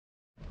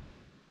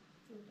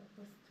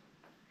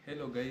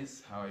Hello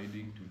guys, how are you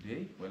doing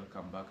today?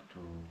 Welcome back to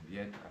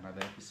yet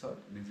another episode.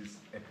 This is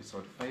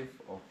episode 5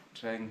 of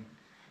trying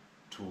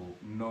to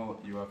know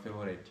your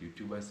favorite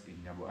YouTubers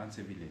in Nyabohanse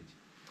village.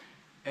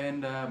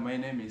 And my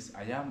name is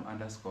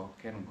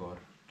 _Kengor,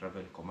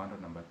 Travel Commando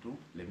number 2.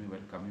 Let me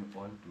welcome you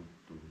all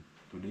to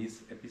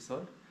today's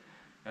episode.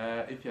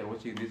 If you are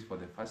watching this for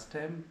the first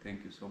time,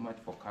 thank you so much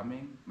for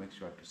coming. Make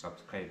sure to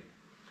subscribe.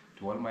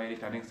 To all my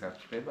returning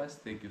subscribers,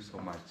 thank you so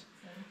much.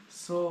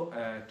 So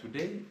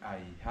today I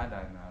had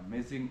an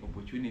amazing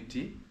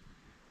opportunity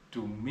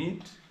to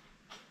meet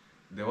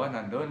the one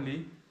and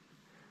only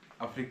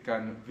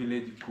African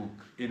village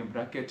cook, in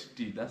bracket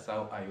T. That's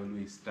how I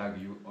always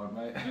tag you on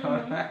my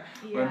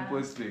when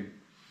posting.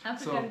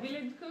 African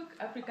village cook,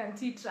 African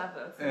tea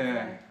travels.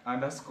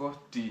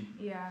 _T.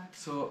 Yeah.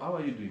 So how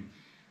are you doing?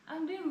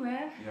 I'm doing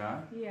well.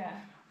 Yeah. Yeah.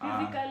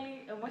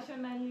 Physically,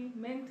 emotionally,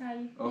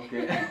 mentally.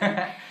 Okay.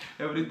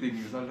 Everything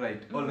is all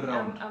right, all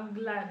around. I'm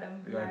glad.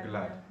 You are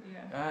glad.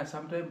 Yeah.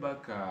 Some time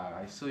back,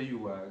 I saw you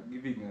were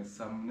giving us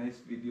some nice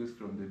videos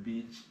from the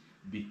beach,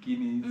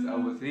 bikinis. I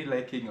was really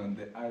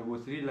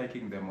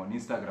liking them on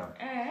Instagram.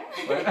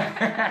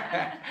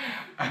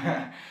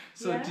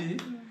 So yeah. T,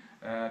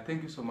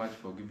 thank you so much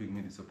for giving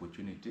me this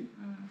opportunity.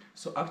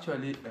 So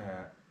actually,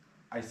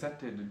 I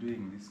started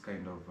doing this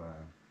kind of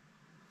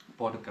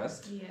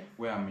podcast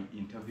where I'm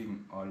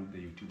interviewing all the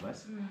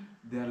YouTubers,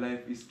 their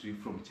life history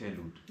from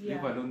childhood,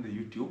 leave alone the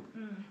YouTube.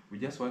 We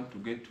just want to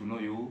get to know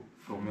you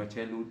from your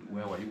childhood.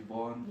 Where were you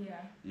born?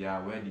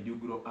 Where did you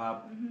grow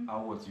up?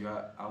 How was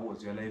your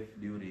life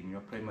during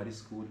your primary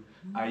school,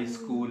 high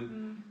school,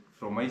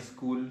 from high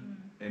school,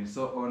 and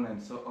so on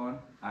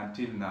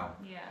until now.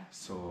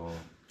 So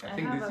I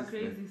think have this a is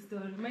crazy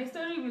story. My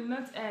story will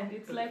not end.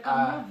 It's like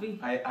a movie.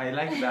 I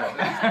like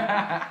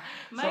that.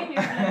 Mine is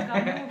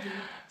like a movie.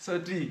 So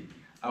T,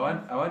 I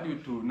want you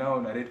to now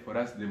narrate for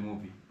us the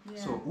movie.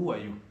 So who are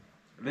you?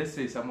 Let's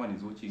say someone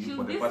is watching you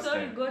for the first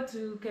time. Should this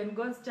story go to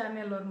Kengor's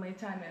channel or my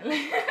channel?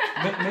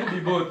 Maybe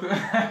both. Because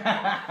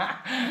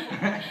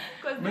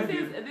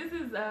this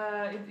is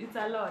it's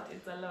a lot.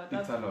 It's a lot.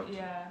 It's a lot.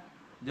 Yeah.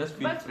 Just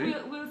feel free.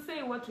 But we'll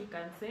say what we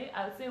can say.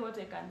 I'll say what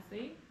I can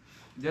say.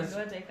 Just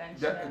what I can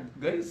share.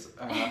 Guys,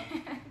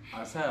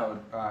 as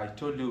I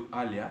told you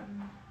earlier,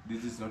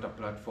 this is not a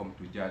platform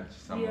to judge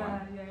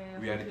someone.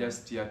 We are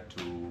just here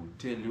to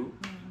tell you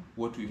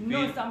what we feel.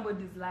 Know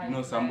somebody's life.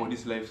 Know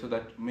somebody's life, so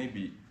that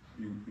maybe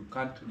you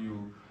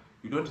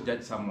don't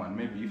judge someone.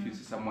 Maybe if you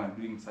see someone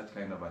doing such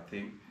kind of a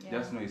thing,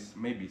 just know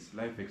maybe it's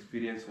life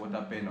experience, what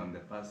happened on the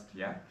past.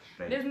 Right.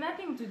 There's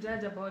nothing to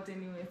judge about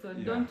anyway, so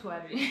don't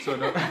worry. So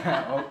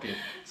okay.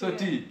 So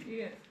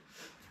T,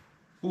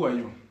 who are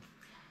you?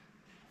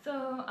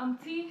 So I'm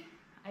T.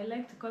 I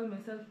like to call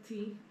myself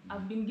T.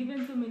 I've been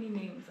given so many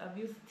names. I've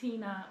used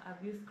Tina,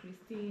 I've used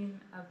Christine,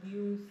 I've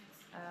used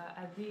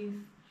Aziz.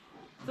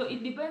 So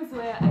it depends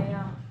where I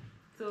am.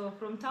 So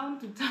from town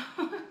to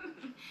town,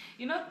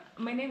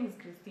 my name is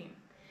Christine.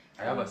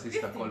 I have a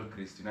sister called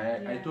Christine.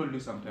 I told you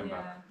sometime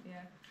back.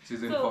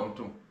 She's in Form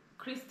 2.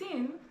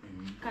 Christine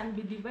can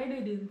be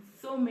divided in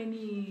so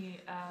many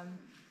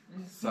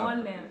small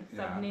names,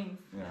 sub-names.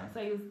 So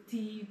I use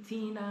T,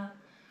 Tina,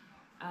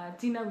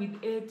 Tina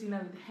with A, Tina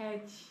with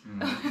H.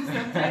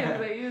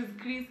 Sometimes I use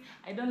Chris.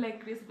 I don't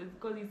like Chris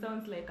because it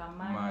sounds like a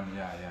man.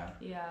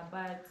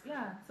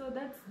 So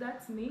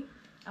that's me.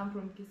 I'm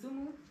from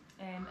Kisumu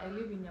and I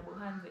live in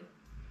Nyabohanse.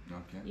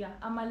 Okay.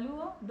 I'm a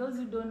Luo. Those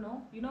who don't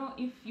know,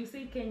 if you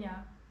say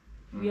Kenya,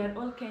 we are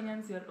all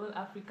Kenyans, we are all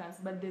Africans,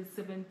 but there's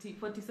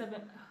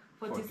 47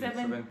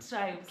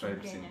 tribes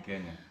in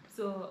Kenya.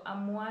 So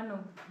I'm one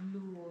of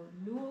Luo.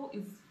 Luo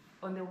is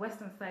on the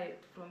western side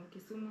from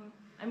Kisumu.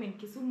 I mean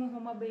Kisumu,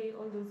 Homa Bay,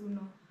 all those who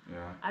know.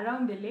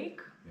 Around the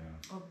lake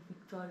of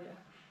Victoria.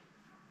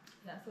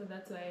 So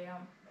that's where I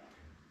am.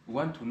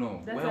 Want to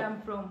know? That's where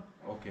I'm from.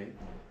 Okay.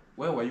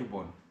 Where were you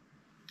born?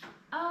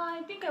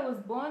 I think I was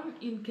born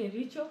in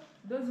Kericho.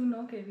 Those who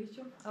know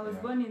Kericho. I was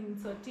born in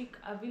Sotik,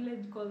 a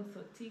village called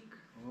Sotik.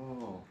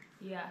 Oh.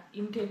 Yeah,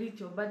 in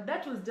Kericho. But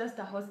that was just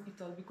a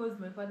hospital because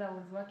my father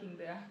was working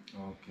there.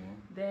 Okay.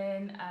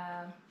 Then,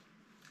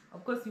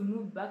 of course, we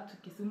moved back to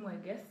Kisumu, I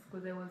guess,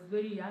 because I was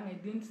very young. I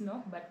didn't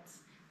know, but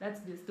that's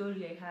the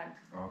story I had.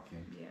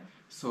 Okay. Yeah.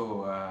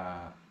 So,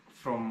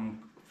 from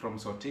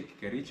Sotik,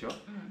 Kericho,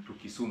 to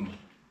Kisumu.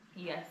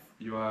 Yes.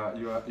 You are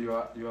a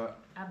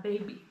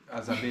baby.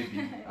 As a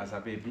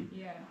baby.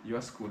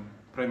 Your school,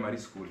 primary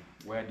school.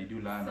 Where did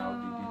you learn? How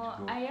did it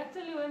go? I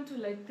actually went to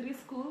like 3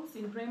 schools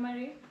in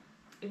primary.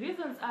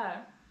 Reasons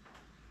are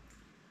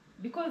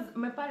because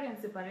my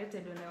parents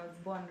separated when I was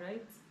born,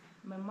 right?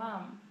 My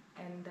mom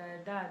and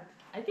dad,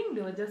 I think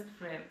they were just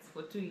friends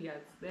for 2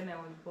 years. Then I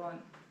was born,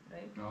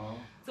 right? Oh.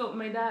 So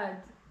my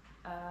dad,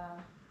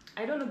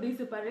 I don't know, they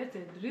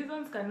separated.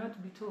 Reasons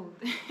cannot be told.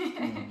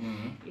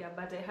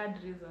 But I had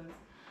reasons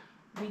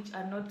which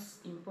are not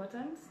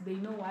important. They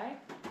know why.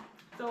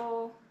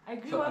 So I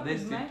grew up. So are they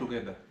still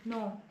together?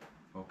 No.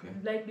 Okay.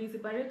 Like they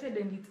separated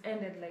and it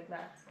ended like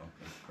that.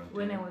 Okay. Continue.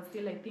 When I was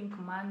still, I think,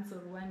 months or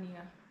 1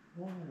 year.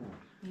 Oh.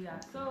 Yeah.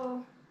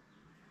 So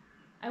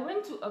I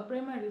went to a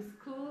primary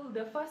school.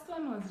 The first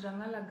one was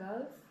Rangala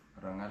Girls.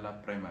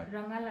 Rangala Primary.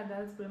 Rangala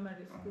Girls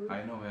Primary School.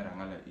 I know where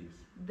Rangala is.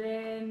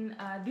 Then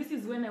this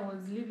is when I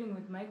was living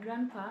with my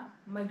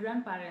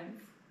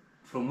grandparents.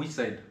 From which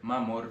side?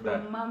 Mom or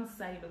dad? From mom's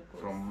side, of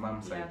course. From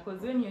mom's side. Yeah,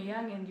 because when you're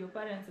young and your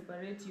parents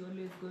separate, you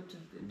always go to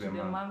the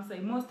mom's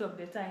side most of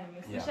the time,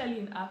 especially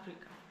in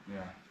Africa.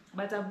 Yeah.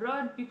 But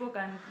abroad, people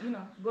can,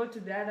 go to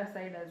the other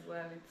side as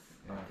well. It's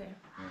okay.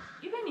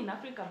 Yeah. Even in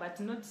Africa, but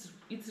not.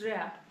 It's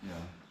rare. Yeah.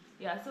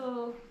 Yeah.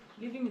 So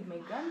living with my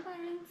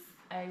grandparents,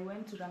 I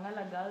went to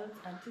Rangala Girls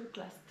until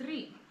class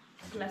 3.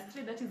 Okay. Class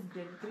 3, that is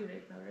grade 3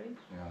 right now, right?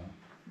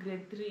 Yeah.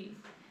 Grade 3.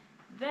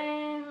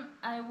 Then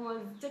I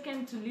was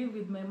taken to live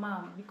with my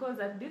mom because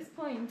at this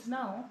point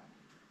now,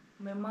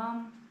 my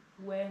mom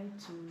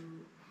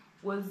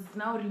was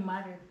now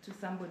remarried to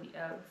somebody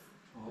else.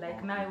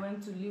 Now I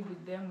went to live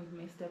with them with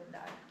my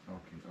stepdad.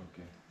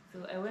 Okay.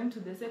 So I went to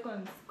the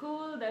second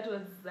school that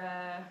was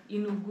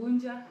in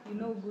Ugunja. You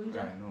know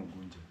Ugunja? I know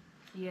Ugunja.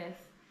 Yes.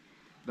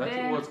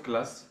 That was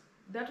class?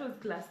 That was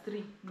class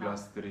 3.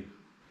 Class 3.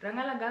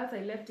 Rangala Girls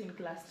I left in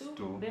class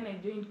 2. Then I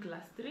joined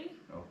class 3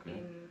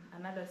 in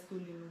another school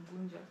in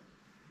Ugunja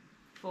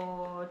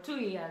for 2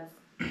 years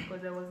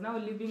because I was now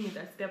living with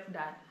a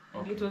stepdad.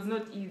 And it was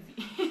not easy.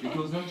 It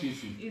was not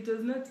easy? It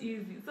was not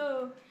easy.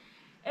 So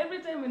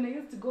every time when I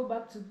used to go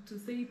back to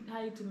say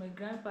hi to my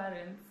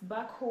grandparents,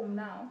 back home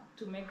now,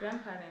 to my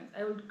grandparents,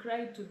 I would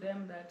cry to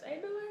them that I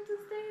don't want to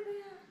stay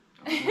there.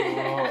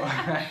 Oh.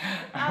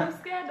 I'm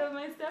scared of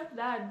my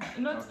stepdad.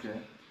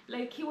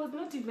 Like he was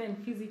not even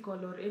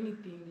physical or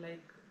anything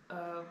like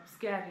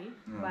scary,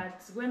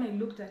 but when I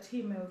looked at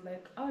him, I was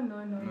like, oh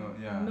no.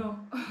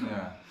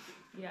 Yeah.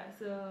 Yeah.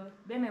 So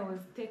then I was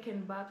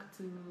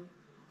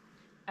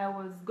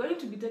going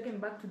to be taken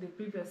back to the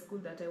previous school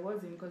that I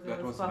was in because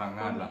I was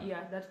performing.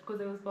 Yeah,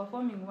 because I was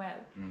performing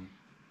well,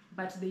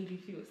 but they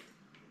refused.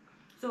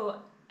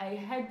 So I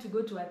had to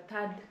go to a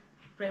third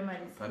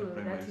primary school.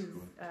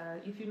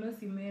 If you know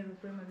Simeru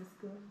Primary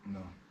School.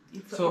 No.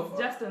 It's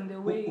just on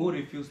the way. Who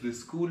refused, the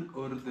school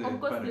or the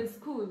Of course, parents? the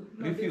school.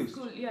 No, refused? The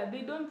school. Yeah,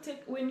 they don't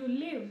take when you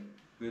leave.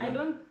 I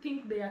don't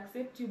think they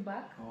accept you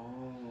back.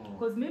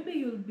 Because maybe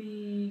you'll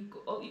be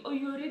or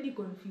you're already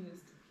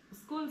confused.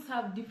 Schools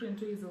have different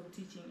ways of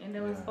teaching, and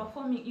I was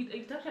performing.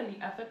 It actually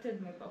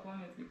affected my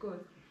performance because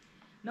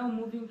now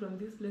moving from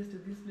this place to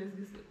this place,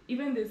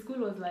 even the school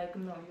was like,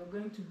 no, you're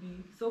going to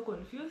be so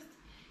confused.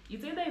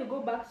 It's either you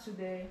go back to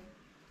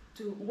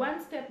one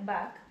step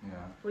back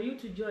for you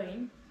to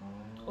join,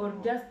 or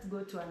just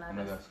go to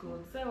another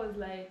school. So I was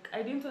like,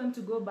 I didn't want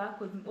to go back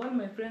because all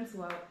my friends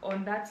were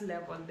on that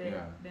level,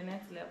 the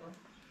next level.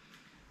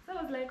 So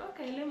I was like,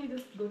 okay, let me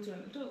just go to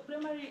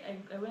primary.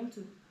 I went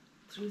to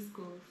 3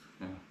 schools.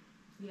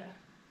 Yeah.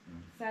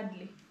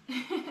 Sadly.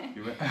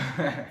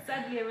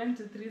 Sadly, I went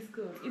to 3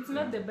 schools. It's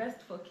not the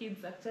best for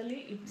kids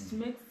actually.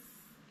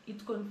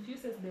 It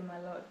confuses them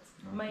a lot.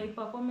 My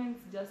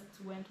performance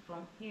just went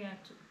from here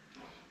to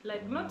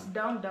not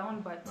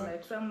down, but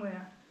like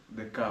somewhere.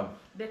 The curve.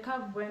 The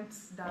curve went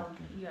down.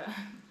 Yeah.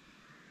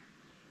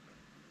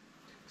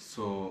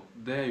 So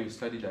there you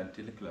studied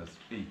until class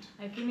 8.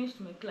 I finished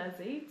my class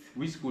 8.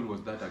 Which school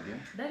was that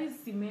again? That is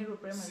Simeru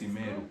Primary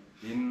School.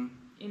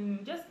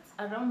 In just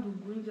around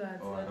Ugunja,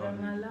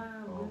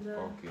 Rangala,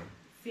 Ugunja,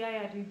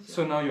 Siaya region.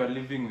 So now you are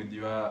living with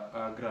your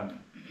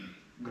grandparents?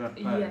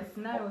 Yes,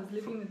 now I was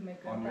living with my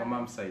grandparents. On your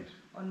mom's side?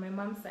 On my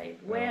mom's side,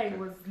 where I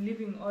was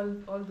living all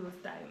those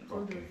times,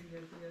 all those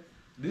years. Yes.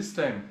 This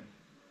time,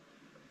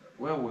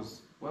 where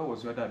was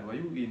your dad? Were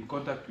you in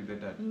contact with the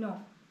dad?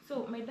 No.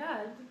 So my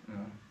dad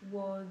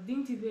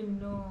didn't even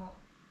know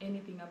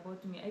anything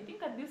about me. I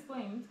think at this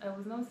point I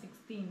was now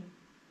 16.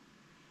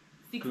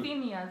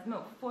 16 years,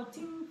 no,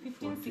 14,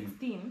 15,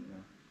 16.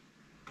 Yeah.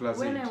 Class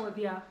when 8.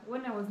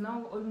 When I was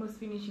now almost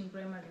finishing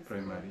primary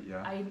school.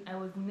 I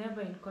was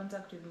never in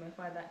contact with my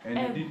father.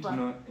 And you didn't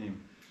know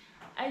him?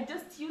 I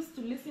just used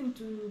to listen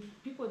to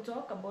people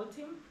talk about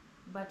him,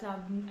 but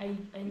I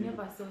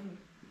never saw him.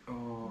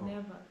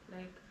 Never.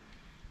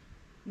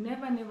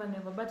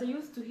 Never. But I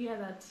used to hear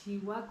that he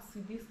works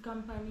with this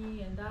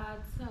company and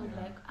that. So I was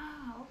like,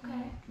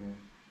 okay.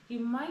 He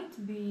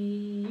might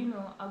be,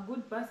 a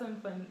good person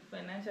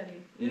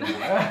financially. Okay.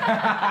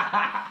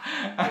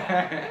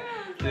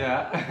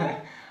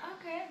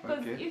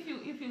 Because if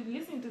you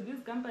listen to these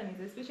companies,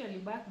 especially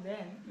back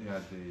then,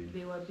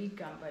 they were big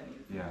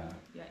companies. Yeah.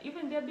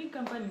 Even they're big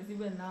companies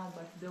even now,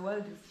 but the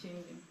world is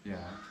changing.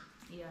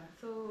 Yeah.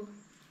 So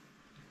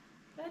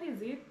that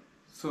is it.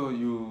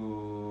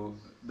 So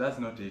that's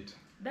not it.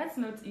 That's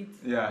not it.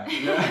 Yeah.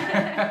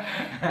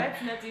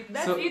 That's not it.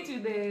 That's it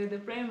with the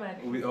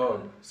primary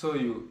school. So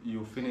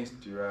you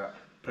finished your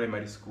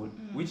primary school.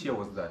 Which year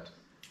was that?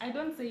 I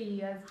don't say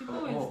years.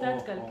 People will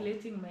start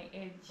calculating my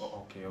age.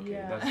 Okay.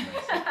 Yeah. That's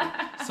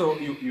nice. So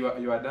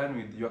you are done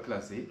with your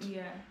class 8?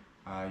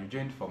 Yeah. You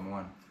joined Form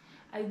 1.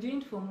 I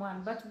joined Form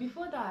 1, but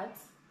before that,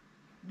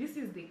 this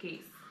is the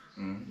case.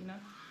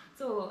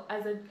 So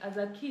as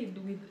a kid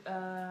with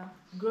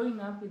growing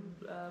up with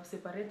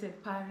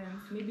separated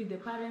parents, maybe the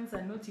parents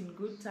are not in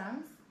good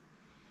terms.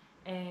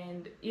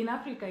 And in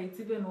Africa, it's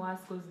even worse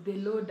because the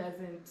law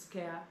doesn't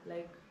care.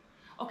 Like,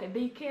 okay,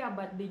 they care,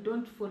 but they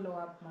don't follow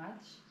up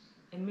much.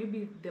 And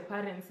maybe the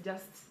parents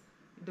just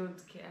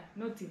don't care,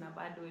 not in a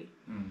bad way.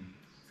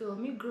 So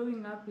me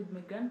growing up with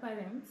my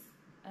grandparents,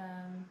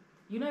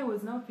 you know, I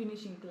was now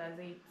finishing class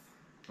 8.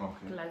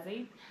 Okay. Class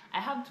 8, I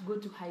have to go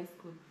to high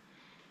school.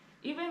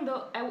 Even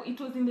though it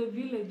was in the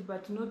village,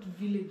 but not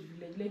village.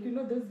 Like, you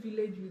know, those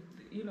village with,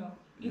 you know,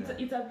 it's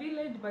a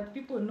village, but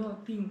people know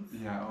things.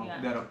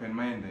 They're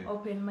open-minded.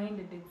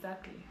 Open-minded,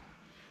 exactly.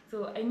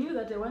 So I knew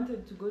that I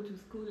wanted to go to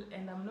school,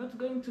 and I'm not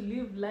going to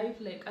live life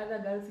like other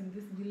girls in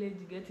this village,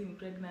 getting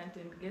pregnant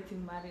and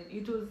getting married.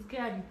 It was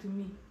scary to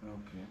me.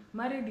 Okay.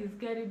 Married is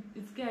scary.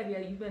 It's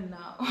scarier even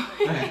now.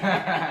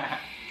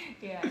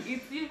 Yeah,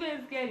 it's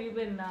even scary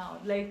even now,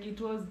 like it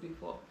was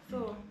before.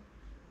 So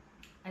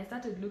I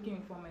started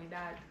looking for my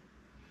dad.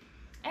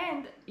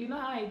 And you know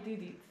how I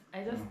did it?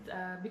 I just,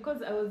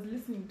 because I was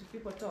listening to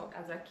people talk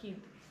as a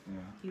kid.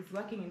 He's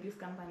working in this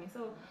company.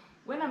 So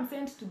when I'm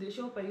sent to the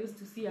shop, I used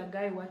to see a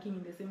guy working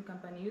in the same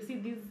company. You see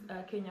these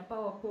Kenya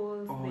Power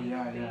poles,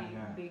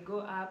 they go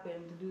up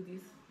and do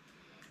this.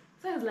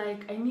 So I was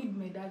like, I need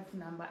my dad's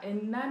number.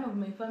 And none of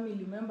my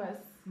family members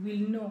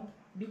will know.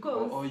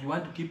 Because or you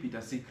want to keep it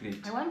a secret?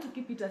 I want to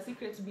keep it a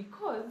secret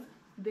because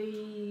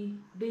they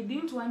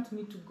didn't want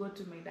me to go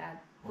to my dad.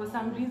 For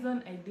some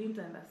reason, I didn't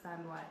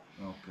understand why.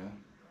 Okay.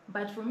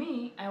 But for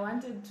me, I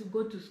wanted to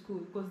go to school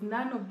because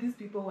none of these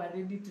people were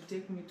ready to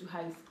take me to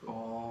high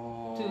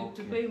school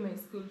to pay my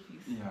school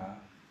fees. Yeah.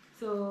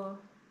 So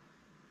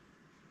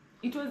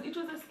it was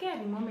a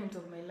scary moment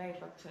of my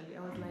life actually. I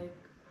was like,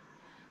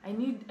 I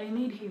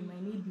need him.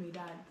 I need my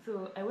dad.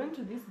 So I went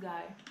to this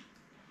guy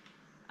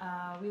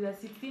with a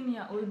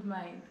 16-year-old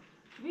mind,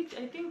 which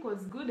I think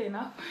was good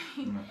enough.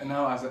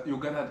 Now, you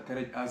got that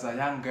courage as a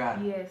young girl.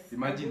 Yes.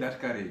 Imagine that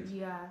courage.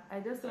 Yeah,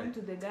 I just went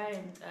to the guy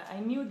and I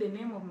knew the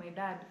name of my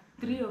dad.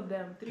 Three of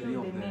the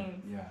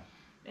names. Yeah.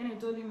 Then I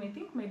told him, I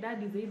think my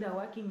dad is either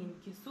working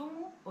in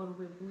Kisumu or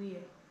Webuye.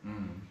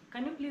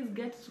 Can you please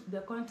get the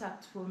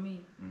contact for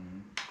me?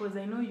 Because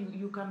I know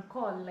you can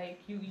call,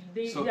 like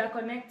they are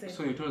connected.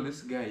 So you told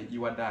this guy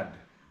your dad?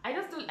 I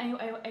just told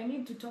I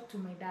need to talk to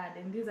my dad,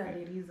 and these are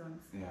the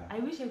reasons. Yeah. I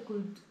wish I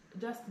could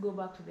just go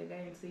back to the guy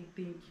and say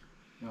thank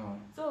you. No.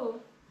 So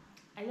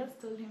I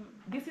just told him,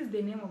 this is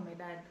the name of my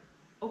dad.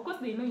 Of course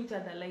they know each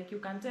other, like you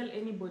can tell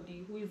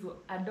anybody who is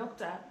a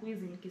doctor who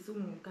is in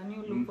Kisumu, can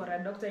you look for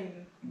a doctor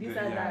in this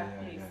other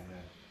place?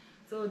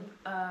 So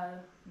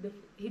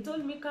he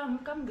told me come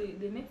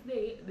the next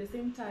day, the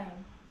same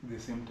time. The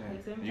same time.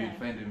 You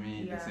find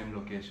me the same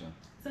location.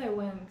 So I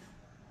went.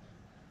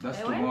 That's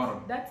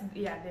tomorrow. That's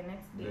the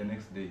next day. The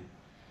next day.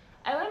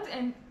 I went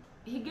and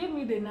he gave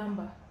me the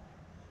number.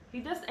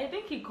 I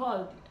think he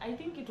called. I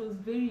think it was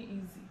very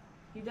easy.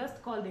 He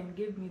just called and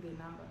gave me the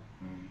number.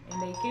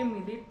 And I came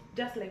with it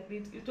just like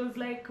this. It was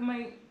like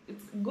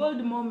it's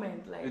gold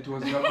moment. Like it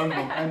was your own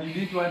moment, and you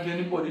didn't want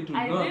anybody to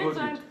know about it. I didn't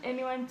want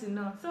anyone to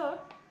know. So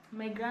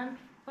my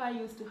grandpa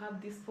used to have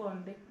this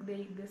phone,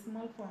 the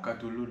small phone.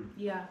 Katululu.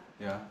 Yeah.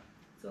 Yeah.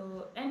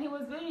 So and he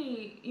was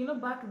very, you know,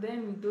 back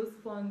then with those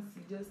phones,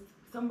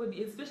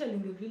 somebody, especially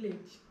in the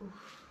village,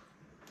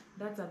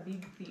 that's a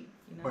big thing,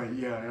 you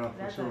know.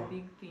 That's a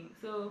big thing.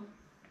 So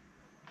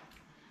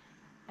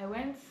I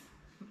went.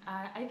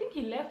 I think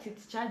he left it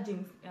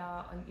charging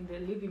in the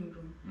living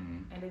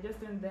room, and I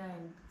just went there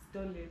and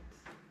stole it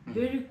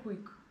very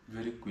quick.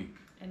 Very quick.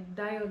 And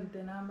dialed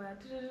the number.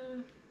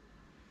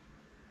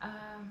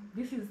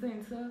 This is so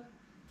and so.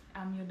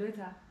 I'm your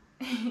daughter.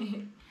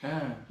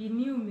 He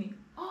knew me.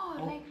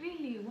 Like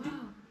really? Wow.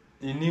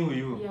 He knew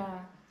you. Yeah.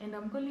 And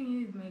I'm calling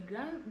you with my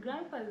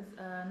grandpa's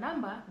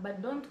number,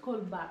 but don't call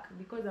back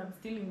because I'm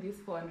still in this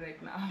phone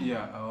right now.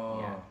 Yeah. Oh.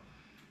 Yeah.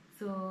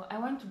 So I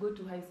want to go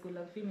to high school.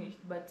 I finished,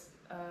 but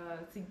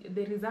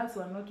the results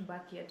were not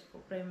back yet for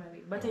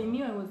primary. But I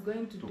knew I was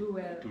going to do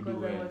well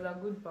because I was a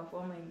good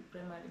performer in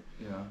primary.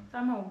 Yeah.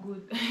 Somehow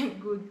good,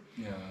 good.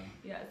 Yeah.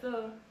 Yeah.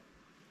 So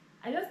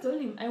I just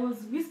told him, I was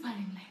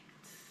whispering like,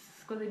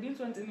 because I didn't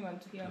want anyone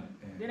to hear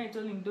me. Then I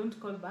told him, don't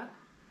call back.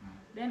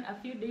 Then a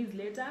few days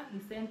later, he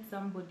sent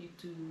somebody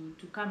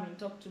to come and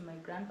talk to my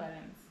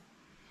grandparents.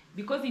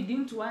 Because he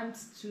didn't want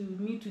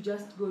me to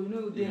just go, you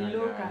know, the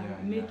law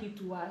can make it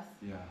worse.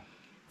 Yeah.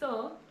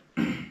 So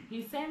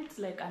he sent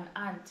like an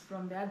aunt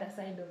from the other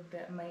side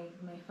of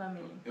my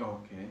family.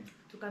 Okay.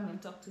 To come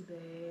and talk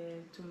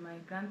to my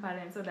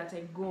grandparents so that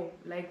I go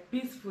like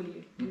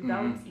peacefully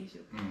without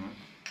issue.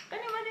 Can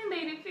you imagine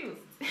they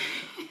refused?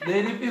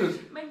 They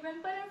refused? My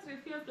grandparents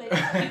refused, like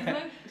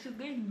she's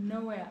going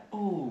nowhere.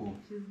 Oh.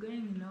 She's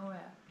going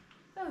nowhere.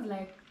 So I was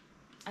like,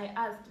 I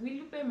asked, will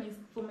you pay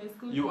for my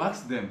school fees? You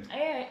asked them?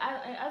 I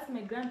asked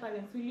my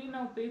grandparents, will you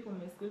now pay for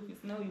my school fees?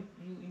 No,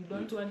 you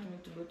don't want me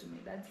to go to my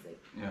dad's side.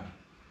 Yeah.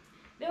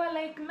 They were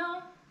like,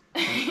 no.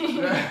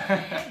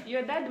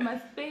 Your dad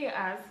must pay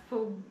us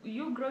for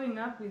you growing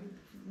up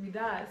with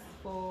us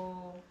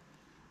for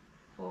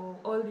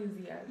all these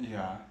years.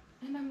 Yeah.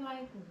 And I'm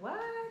like, what?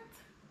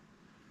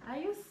 Are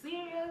you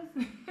serious?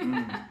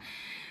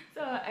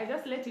 So I I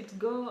just let it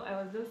go.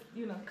 I was just,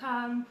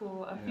 calm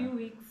for a few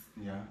weeks.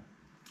 Yeah.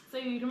 So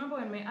you remember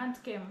when my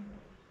aunt came,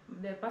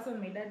 the person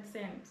my dad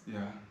sent?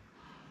 Yeah.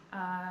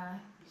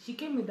 She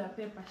came with a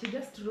paper. She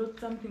just wrote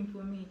something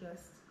for me.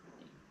 Just,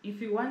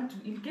 if you want to,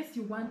 in case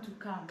you want to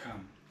come.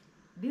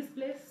 This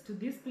place to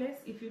this place.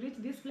 If you reach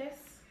this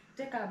place,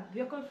 take a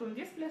vehicle from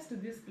this place to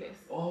this place.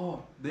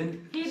 Oh,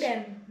 then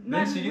hidden.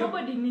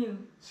 Nobody knew.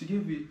 She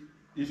gave it.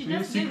 She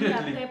just gave me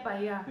a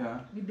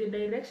paper, with the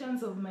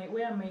directions of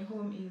where my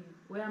home is,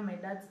 where my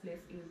dad's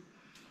place is,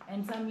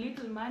 and some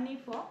little money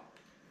for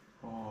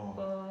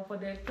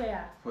the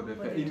fare. For the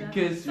fare. In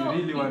case you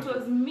really want. So it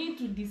was me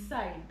to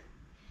decide.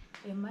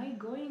 Am I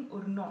going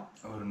or not?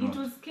 It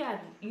was scary.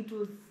 It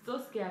was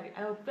so scary.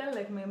 I felt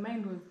like my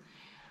mind was.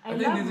 I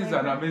think this is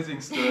an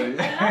amazing story.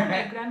 I love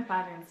my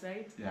grandparents,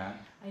 right? Yeah.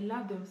 I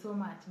love them so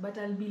much, but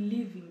I'll be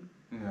leaving.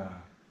 Yeah.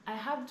 I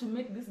have to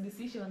make this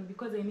decision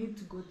because I need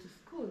to go to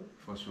school.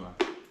 For sure.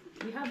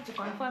 We have to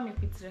confirm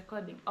if it's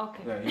recording.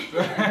 Okay.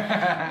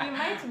 Yeah, we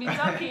might be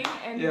talking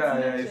and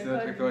it's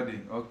not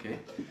recording. Okay.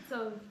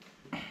 So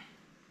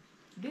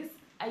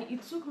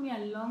it took me a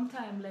long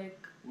time,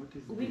 like. What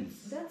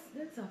is this?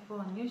 That's a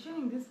phone. You're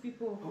showing these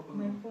people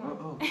my phone.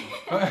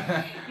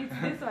 Okay. It's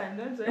this one,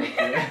 don't worry.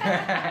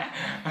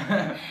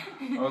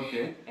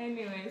 Okay.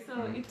 Anyway, so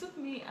it took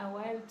me a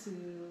while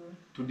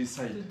to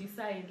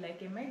decide,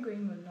 like, am I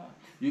going or not?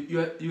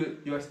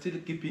 You are still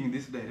keeping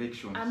this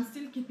direction. I'm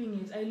still keeping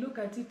it. I look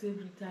at it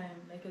every time.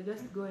 Like, I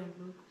just go and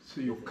look.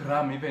 So you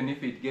cram even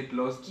if it get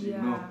lost.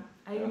 Yeah.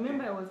 I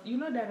remember I was. You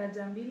know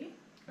Darajambili?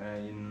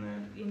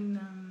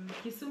 In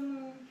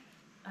Kisumu.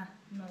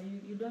 No,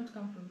 you don't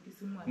come from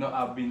Kisumu. No,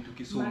 I've been to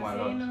Kisumu a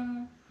lot.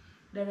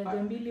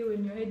 Darajambili,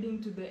 when you're heading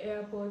to the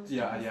airport.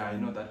 Yeah, I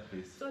know that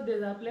place. So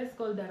there's a place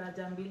called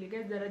Darajambili.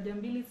 Guys,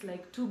 Darajambili is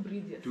like two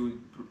bridges. Two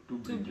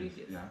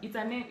bridges. Yeah. It's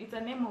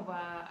a name of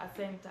a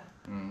center.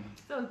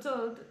 So I'm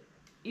told,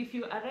 if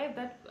you arrive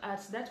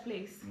at that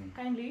place,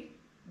 kindly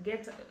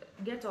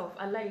get off,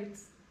 alight,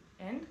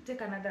 and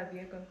take another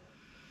vehicle.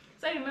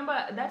 So I remember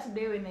that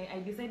day when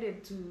I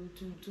decided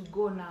to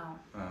go now.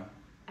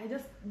 I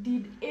just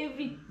did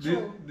every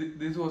chore.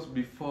 This was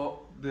before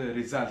the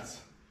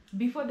results.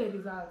 Before the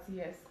results,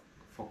 yes.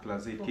 For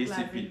Class 8,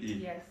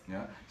 KCPE. Yes.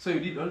 Yeah. So you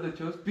did all the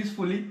chores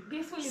peacefully?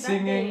 Peacefully,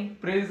 singing,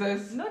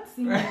 praises? Not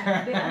singing.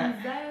 The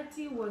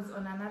anxiety was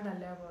on another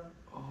level.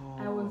 Oh.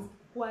 I was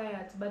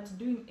quiet, but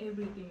doing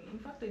everything. In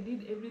fact, I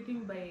did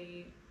everything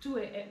by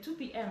 2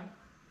 p.m.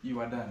 You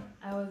were done?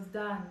 I was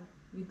done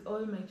with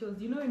all my chores.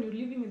 You know, when you're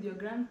living with your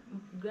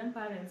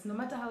grandparents, no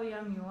matter how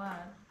young you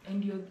are,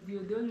 and you're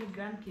the only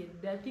grandkid,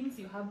 there are things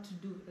you have to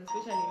do,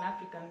 especially in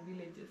African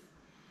villages.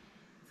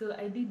 So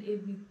I did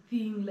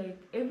everything,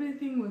 like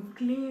everything was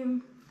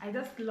clean. I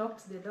just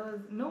locked the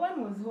doors. No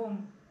one was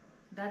home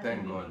that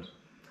Thank evening. God.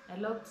 I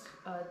locked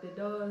the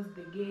doors,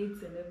 the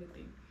gates, and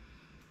everything.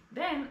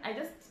 Then I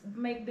just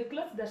make the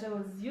clothes that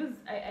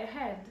I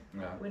had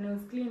when I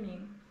was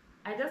cleaning.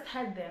 I just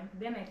had them.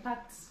 Then I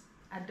packed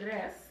a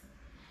dress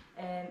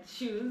and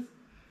shoes.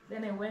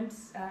 Then I went.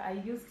 I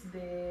used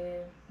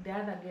the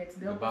other gate,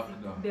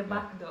 the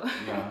back door,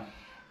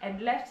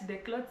 and left the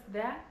clothes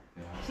there.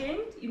 Yeah.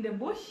 Changed in the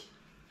bush.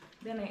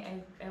 Then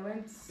I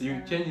went.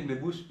 You changed in the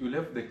bush. You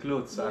left the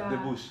clothes at the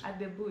bush. At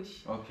the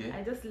bush. Okay.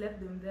 I just left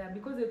them there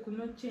because I could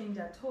not change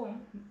at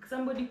home.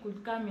 Somebody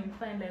could come and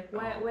find like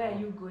where are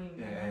you going?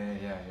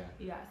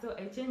 Yeah. So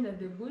I changed at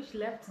the bush.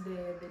 Left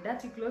the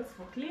dirty clothes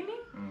for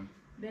cleaning.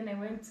 Then I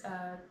went.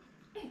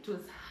 It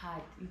was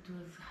hard.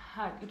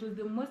 It was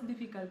the most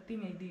difficult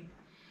thing I did.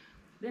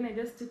 Then I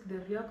just took the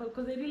vehicle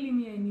because I really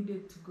knew I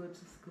needed to go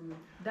to school.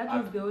 That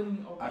was the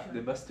only option. At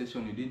the bus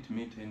station, you didn't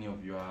meet any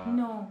of your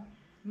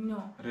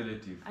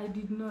relatives? I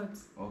did not.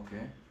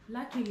 Okay.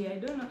 Luckily, I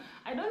don't know.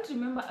 I don't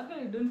remember.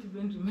 Actually, I don't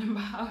even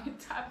remember how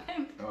it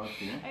happened.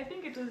 Okay. I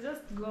think it was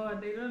just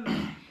God. I don't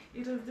know.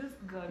 It was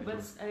just God.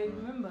 But I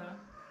remember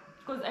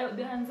because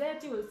the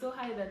anxiety was so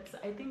high that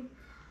I think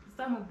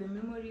some of the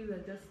memories are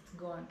just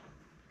gone.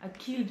 I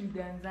killed with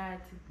the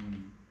anxiety.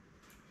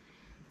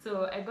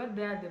 So I got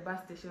there at the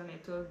bus station. I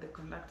told the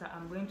conductor,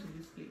 I'm going to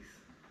this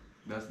place.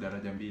 That's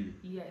Darajambili?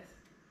 Yes.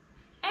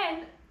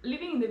 And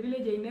living in the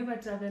village, I never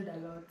traveled a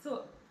lot.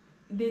 So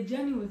the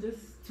journey was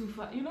just too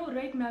far. You know,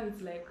 right now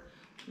it's like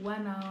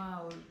 1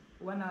 hour or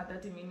 1 hour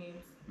 30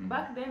 minutes.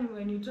 Back then,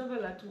 when you travel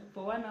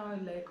for 1 hour,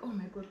 you're like, oh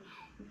my God,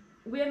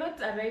 we are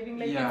not arriving.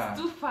 Like, it's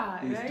too far,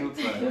 right? It's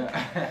too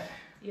far,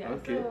 yeah.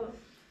 Okay. So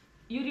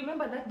you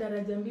remember that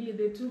Darajambili,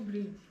 the two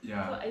bridges?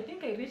 Yeah. So I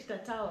think I reached a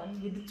town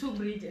with 2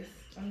 bridges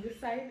on this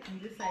side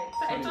and this side.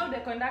 So I told the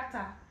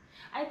conductor,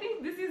 I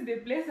think this is the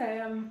place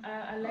I'm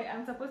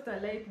supposed to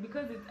alight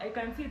because I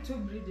can see 2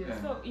 bridges.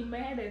 Yeah. So in my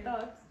head I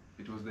thought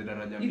it was the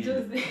Darajambili. It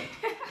was the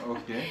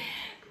okay.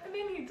 And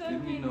then he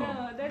told me,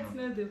 no, that's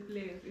not the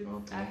place.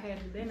 It's ahead.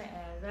 Then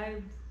I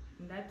arrived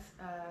in that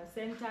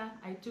center.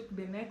 I took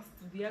the next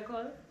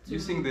vehicle.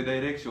 Using the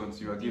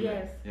directions you were given?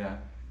 Yes. Yeah.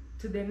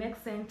 To the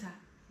next center.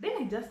 Then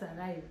I just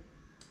arrived.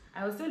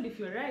 I was told if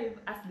you arrive,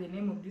 ask the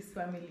name of this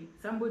family.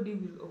 Somebody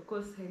will, of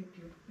course, help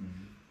you.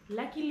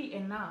 luckily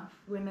enough,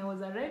 when I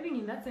was arriving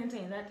in that center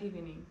in that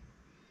evening,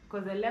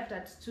 because I left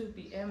at 2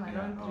 p.m.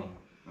 around 3,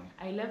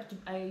 I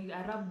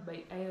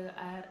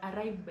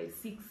arrived by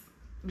 6 in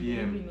the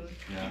evening.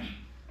 Yeah.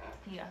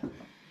 Yeah.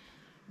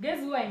 Guess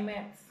who I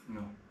met?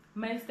 No.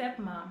 My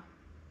stepmom.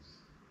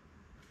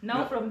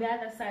 Now from the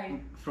other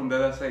side. From the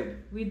other side.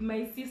 With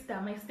my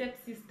sister, my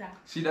stepsister.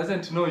 She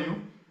doesn't know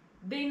you?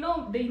 They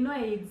know I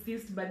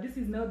exist, but this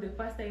is now the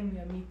first time we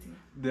are meeting.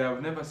 They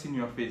have never seen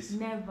your face?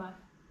 Never.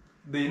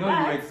 They know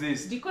you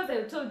exist? Because I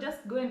was told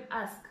just go and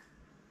ask.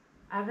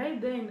 I right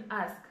there and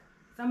ask.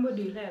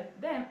 Somebody left.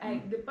 Then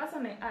the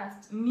person I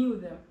asked knew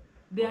them.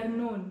 They are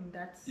known in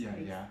that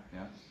place.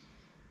 Yeah.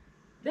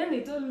 Then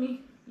they told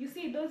me, you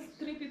see those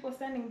 3 people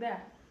standing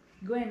there?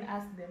 Go and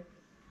ask them.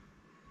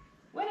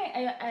 When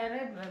I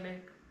arrived, I'm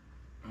like,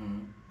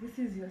 this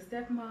is your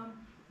stepmom,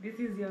 this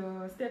is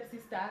your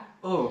stepsister.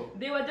 Oh.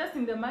 They were just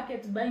in the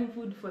market buying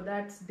food for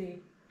that day,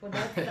 for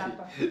that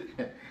supper.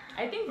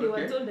 I think they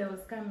were told I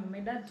was coming. My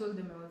dad told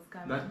them I was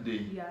coming. That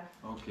day? Yeah.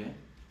 Okay.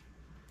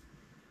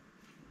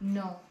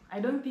 No, I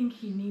don't think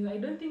he knew. I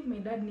don't think my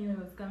dad knew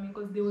I was coming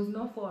because there was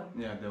no phone.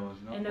 Yeah, there was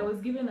no phone. And I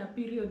was given a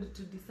period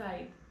to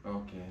decide.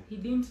 Okay. He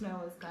didn't know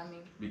I was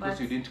coming.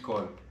 Because you didn't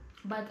call?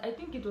 But I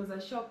think it was a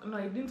shock. No,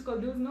 I didn't call.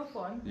 There was no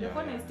phone. The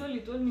phone I stole,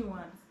 he told me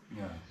once.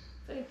 Yeah.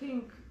 So I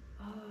think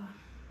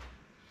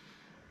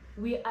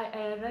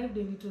I arrived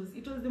and it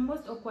was the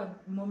most awkward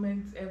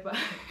moment ever.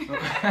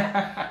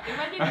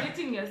 Imagine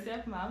meeting your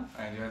stepmom.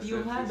 And your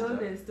you heard all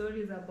the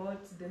stories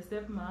about the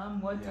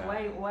stepmom,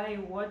 why,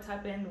 what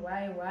happened,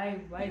 why,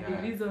 the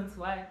reasons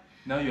why.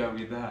 Now you are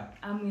with her.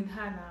 I'm with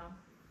her now.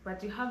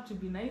 But you have to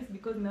be nice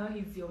because now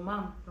he's your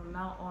mom from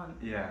now on.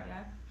 Yeah.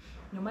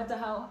 No matter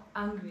how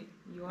angry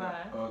you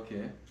are,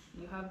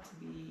 you have to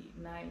be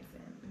nice.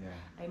 And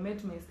I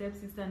met my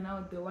stepsister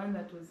now, the one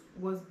that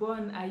was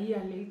born a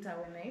year later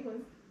when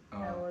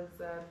I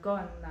was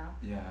gone now.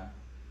 Yeah.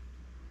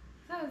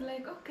 So I was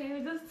like, okay,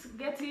 we just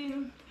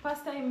getting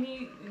first time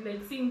me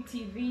like seeing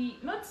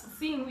TV. Not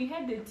seeing, we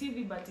had the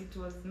TV, but it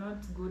was not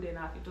good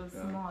enough. It was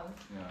small.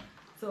 Yeah.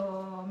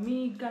 So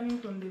me coming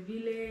from the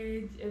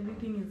village,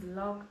 everything is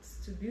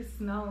locked to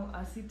this now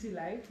a city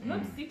life.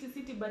 Not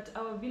city, but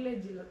our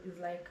village is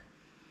like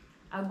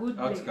a good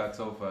place. Outskirts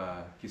of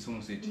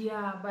Kisumu City.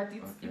 Yeah, but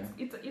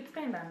it's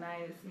kind of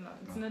nice, you know.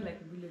 It's not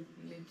like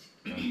village.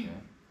 Okay.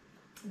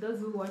 Those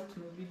who watched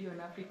my video on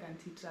African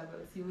Tea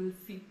Travels, you will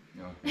see.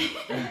 Okay.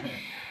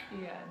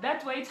 Yeah,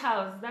 that White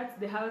House, that's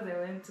the house I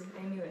went to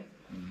anyway.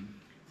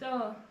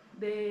 So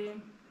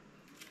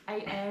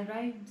I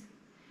arrived.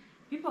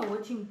 People are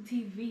watching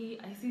TV.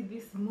 I see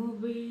these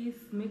movies,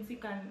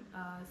 Mexican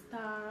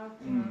stuff,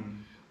 you know,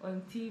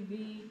 on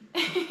TV.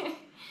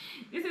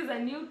 This is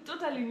a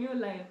totally new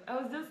life.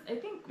 I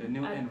think a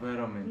new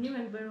environment. New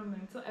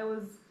environment. So I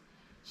was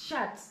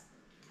shut.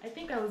 I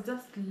think I was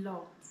just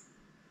locked,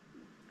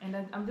 and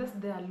I'm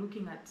just there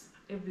looking at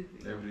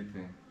everything.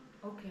 Everything.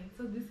 Okay,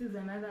 so this is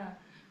another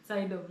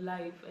side of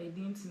life I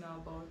didn't know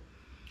about.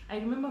 I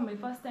remember my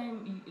first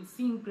time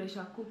seeing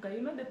pressure cooker.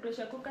 You know the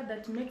pressure cooker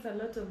that makes a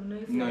lot of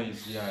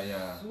noise?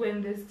 Yeah.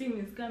 When the steam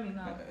is coming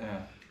out.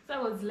 Yeah. So I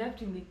was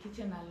left in the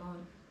kitchen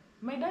alone.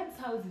 My dad's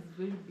house is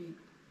very big.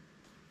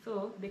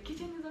 So the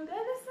kitchen is on the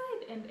other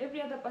side and every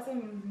other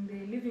person is in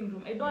the living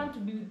room. I don't want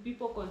to be with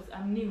people because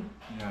I'm new.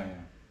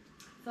 Yeah.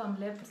 So I'm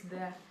left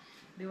there.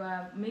 They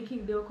were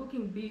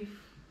cooking beef.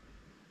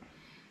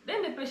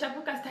 Then the pressure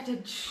cooker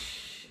started,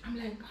 I'm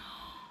like,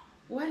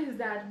 what is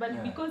that?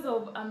 But because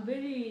of I'm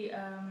very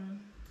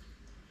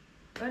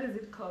what is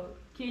it called?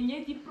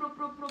 Kienyeji pro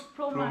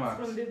max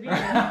from the village.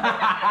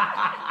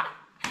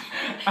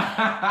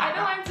 I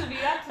don't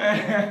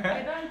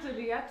want to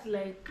react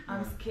like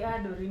I'm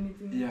scared or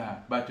anything. Yeah,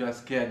 but you are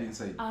scared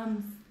inside.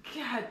 I'm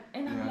scared.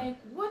 And I'm like,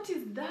 what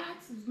is that?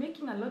 It's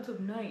making a lot of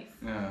noise.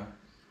 Yeah.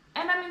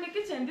 And I'm in the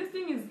kitchen, this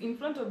thing is in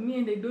front of me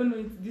and I don't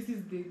know this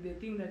is the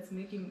thing that's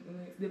making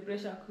noise, the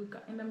pressure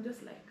cooker. And I'm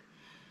just like,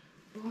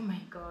 oh my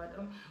God.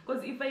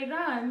 Because if I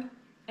run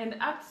and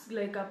act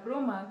like a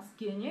Pro Max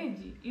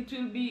Kienyeji, it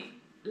will be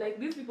like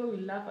these people will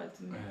laugh at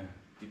me.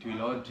 It will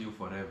haunt you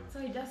forever. So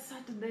I just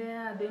sat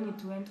there, then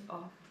it went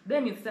off.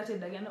 Then it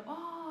started again.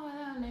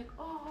 I'm like,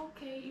 oh,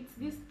 okay, it's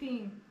this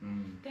thing.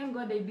 Thank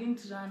God I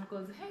didn't run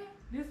because, hey,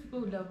 these people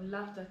would have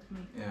laughed at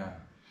me. Yeah.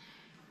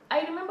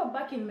 I remember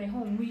back in my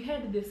home, we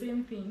had the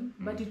same thing,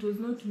 but it was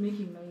not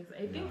making noise.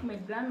 I think my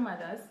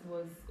grandmother's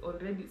was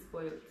already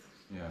spoiled.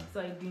 Yeah.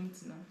 So I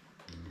didn't know.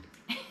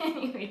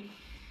 Anyway,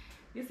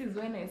 this is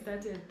when I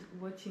started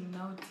watching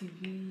now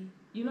TV.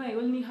 You know, I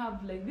only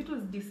have it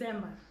was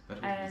December.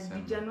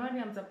 December. January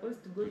I'm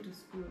supposed to go to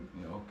school.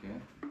 Yeah, okay.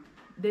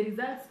 The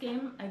results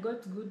came, I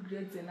got good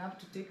grades enough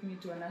to take me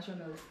to a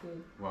national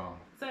school. Wow.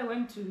 So I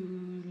went to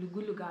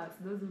Lugulu Girls.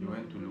 Those who know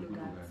Lugulu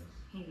Girls.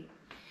 Hey.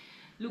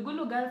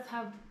 Lugulu Girls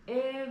have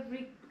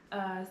every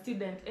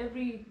student,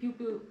 every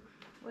pupil,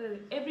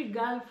 every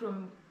girl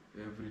from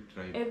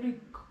every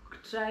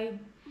tribe,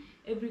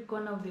 every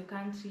corner of the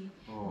country.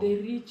 The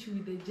rich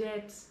with the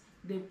jets,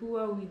 the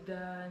poor with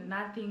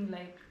nothing.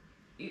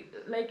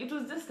 it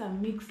was just a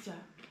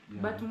mixture.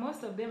 Yeah. But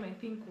most of them, I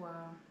think,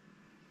 were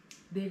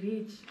the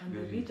rich and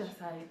the richer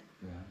side.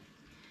 Yeah.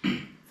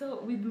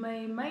 So with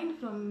my mind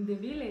from the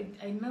village,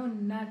 I know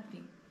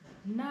nothing,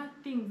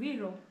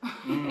 zero.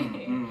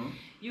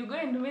 You go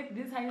and meet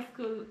this high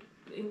school.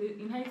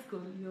 In high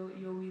school,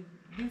 you're with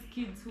these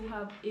kids who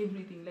have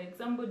everything. Like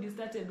somebody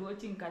started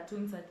watching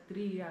cartoons at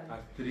 3 years.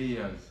 At 3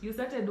 years. You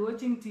started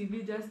watching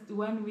TV just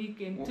 1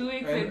 week and 2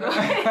 weeks ago. You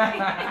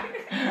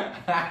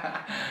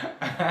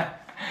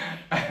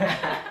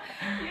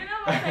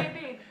know what I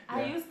did? Yeah.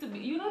 I used to be.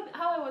 You know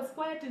how I was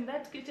quiet in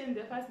that kitchen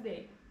the first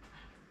day?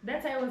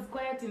 That's how I was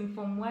quiet in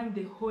Form 1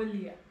 the whole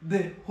year.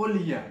 The whole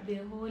year? The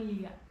whole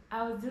year.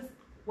 I was just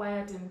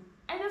quiet and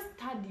I just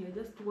study. I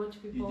just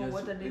watch people.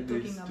 What are they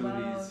talking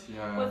about?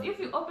 Because if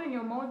you open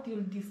your mouth,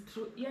 you'll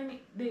destroy.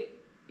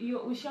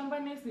 Your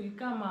ushambaness will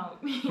come out.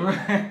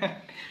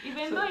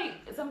 Even though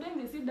sometimes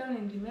I sit down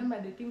and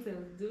remember the things I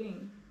was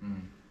doing.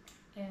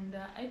 And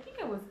I think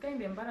I was kind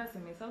of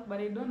embarrassing myself, but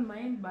I don't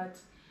mind. But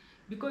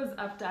because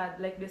after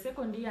like the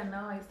second year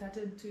now, I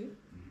started to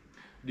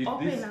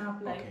open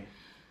up. Like, okay.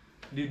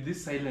 Did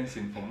this silence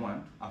in Form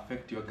 1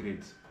 affect your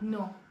grades?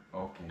 No.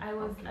 Okay. I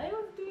was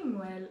doing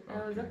well. Okay.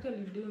 I was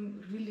actually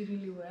doing really,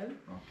 really well.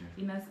 Okay.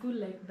 In a school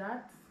like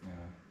that,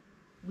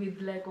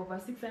 with like over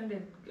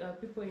 600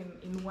 people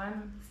in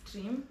one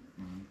stream.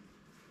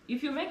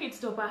 If you make it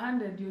top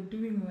 100, you're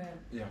doing well.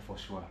 Yeah, for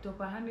sure. Top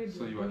 100.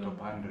 So you were top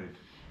 100.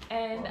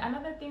 And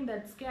another thing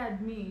that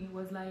scared me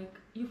was like,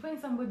 you find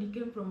somebody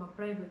came from a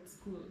private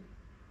school.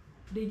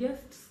 They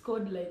just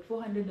scored like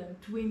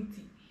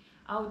 420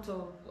 out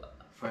of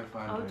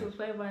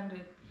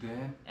 500.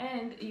 Then?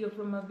 And you're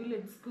from a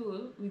village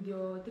school with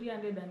your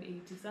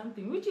 380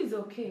 something, which is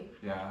okay.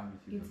 Yeah,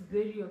 it's okay.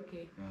 Very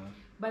okay. Yeah.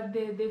 But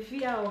the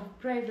fear of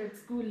private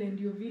school and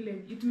your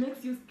village, it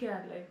makes you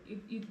scared. Like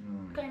it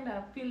kind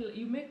of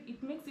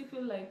it makes you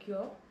feel like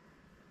you're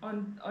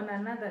on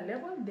another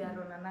level. They are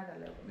on another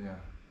level. Yeah.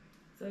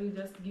 So you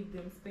just give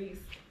them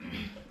space.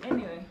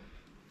 Anyway,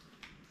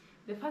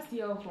 the first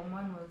year of Form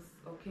 1 was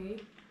okay.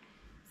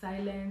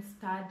 Silence,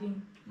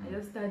 studying. I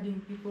just studying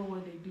people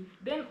what they do.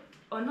 Then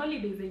on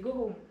holidays I go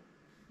home.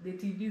 The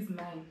TV is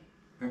mine.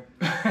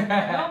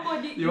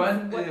 Nobody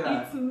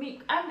it's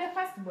me. I'm the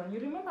firstborn. You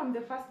remember I'm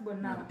the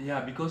firstborn now.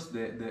 Yeah, because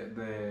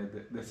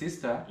the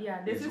sister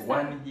is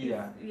 1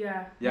 year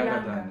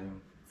younger than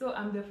you. So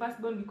I'm the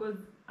firstborn because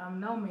I'm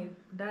now my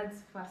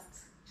dad's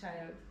first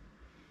child.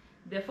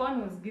 The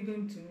phone was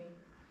given to me.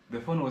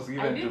 The phone was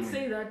given to me. I didn't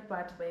say that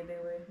part, by the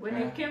way. When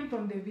I came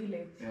from the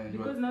village,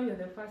 because now you're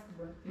the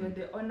firstborn, you're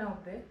the owner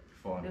of the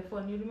phone. The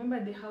phone. You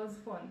remember the house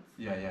phones?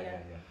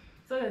 Yeah.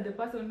 So you're the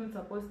person who's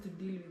supposed to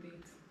deal with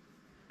it.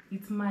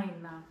 It's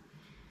mine now.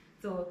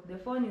 So the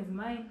phone is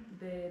mine.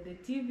 The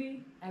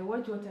TV, I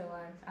watch what I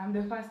want. I'm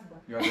the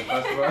firstborn. You're the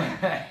firstborn.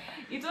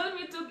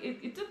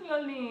 It took me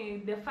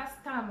only the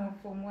first term of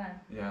Form 1.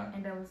 Yeah.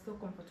 And I was so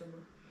comfortable.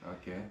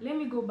 Okay. Let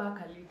me go back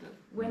a little.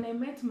 When I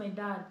met my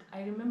dad,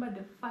 I remember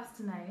the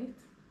first night.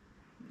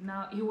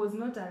 Now he was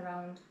not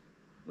around.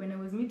 When I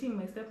was meeting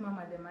my stepmom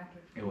at the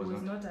market, he was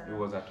not around. He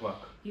was at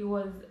work.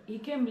 He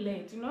came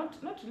late.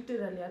 Not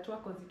literally at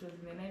work because it was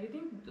in the night. I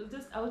think it was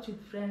just out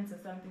with friends or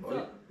something.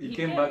 So he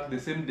came back the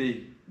same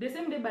day. The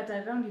same day, but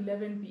around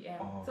 11 p.m.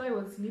 Oh. So I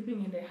was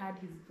sleeping and I heard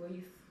his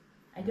voice.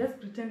 I just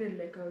pretended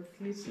like I was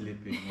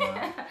sleeping.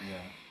 Yeah.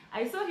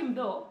 I saw him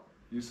though.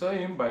 You saw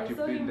him, but you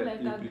pretended. I saw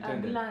him like a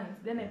glance.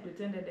 Then I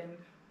pretended and.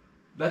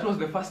 That was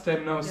the first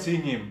time now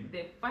seeing him.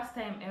 The first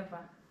time ever,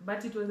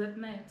 but it was at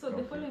night. So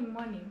the following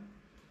morning,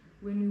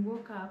 when we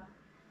woke up,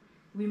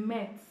 we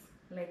met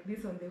like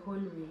this on the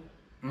hallway.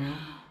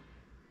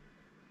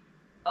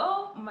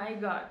 Oh my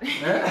God!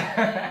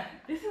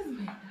 This is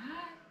my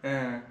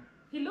dad.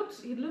 He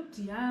looked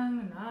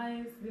young,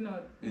 nice. You know,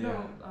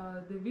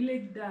 the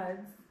village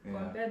dads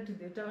compared to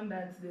the town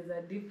dads, there's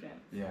a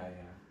difference. Yeah.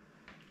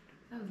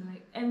 I was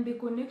like, and the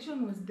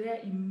connection was there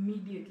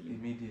immediately.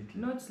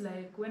 Not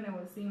like when I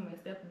was seeing my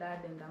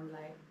stepdad and I'm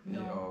like,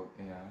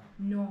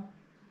 no,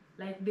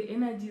 like the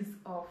energy is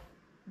off.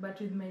 But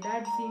with my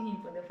dad seeing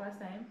him for the first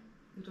time,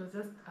 it was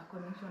just a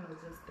connection was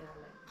just there.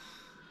 Like,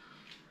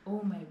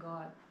 oh my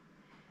God,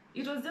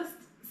 it was just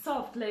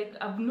soft. Like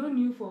I've known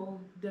you for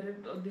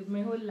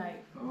my whole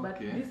life, but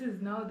this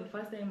is now the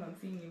first time I'm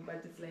seeing you.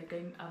 But it's like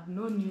I've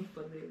known you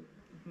for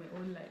my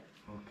whole life.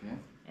 Okay,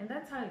 and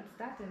that's how it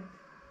started.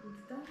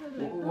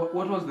 Like,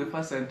 what was the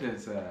first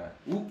sentence?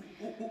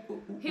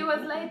 He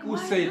was like, who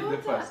said the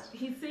first?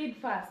 He said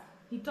first.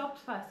 He talked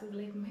first. He was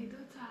like, my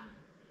daughter.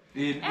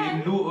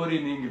 In Lu or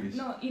in English?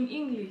 No, in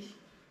English.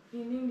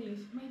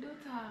 My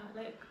daughter.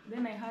 Like,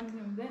 then I hugged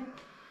him. Then,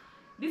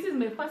 this is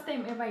my first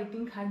time ever, I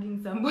think,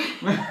 hugging somebody.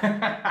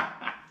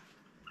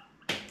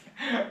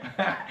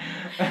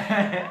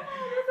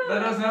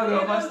 That was not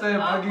the first time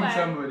hugging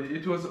somebody.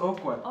 It was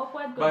awkward.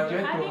 But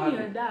you're hugging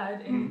your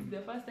dad, and it's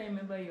the first time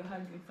ever you're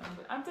hugging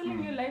somebody. I'm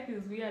telling you, life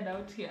is weird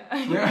out here.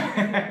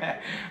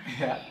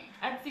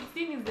 At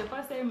 16 is the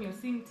first time you're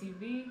seeing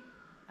TV.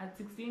 At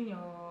 16,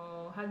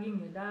 you're hugging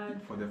your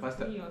dad. For the first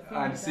time.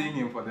 And seeing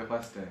him for the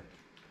first time.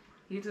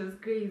 It was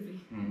crazy,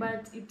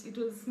 but it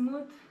was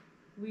smooth.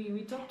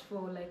 We talked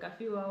for like a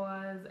few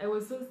hours.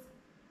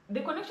 The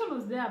connection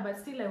was there, but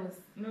still I was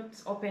not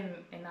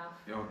open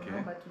enough. Okay. You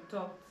know, but we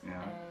talked,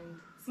 and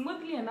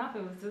smoothly enough.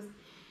 It was just,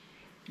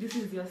 this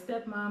is your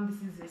stepmom,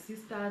 this is your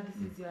sister, this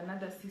is your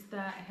another sister.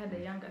 I had a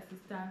younger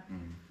sister,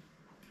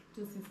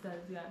 2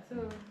 sisters. Yeah,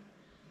 so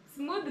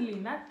smoothly,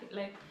 not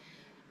like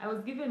I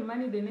was given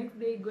money the next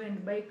day, go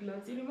and buy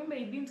clothes. You remember,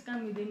 it didn't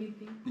come with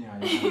anything. Yeah.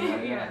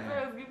 So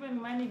I was given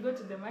money, go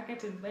to the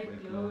market and buy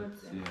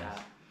clothes and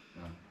stuff.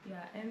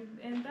 Yeah,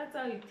 and that's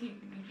how it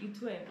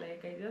went.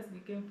 Like, I just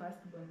became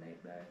firstborn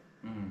like that.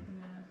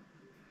 Yeah.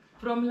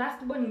 From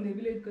lastborn in the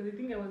village, because I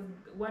think I was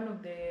one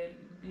of the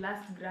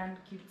last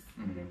grandkids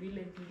in the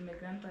village with my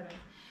grandparents,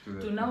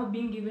 to now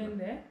being given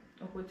the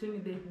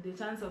opportunity, the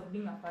chance of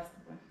being a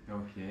firstborn.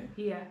 Okay.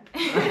 Yeah.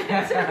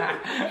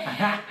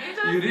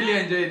 You really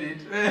enjoyed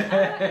it.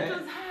 It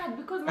was hard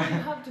because now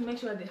you have to make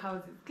sure the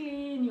house is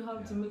clean. You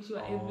have to make sure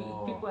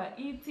people are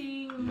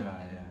eating.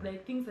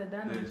 Like, things are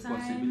done on time.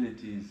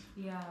 Responsibilities.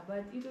 Yeah,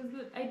 but it was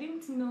good. I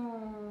didn't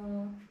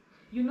know.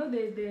 You know,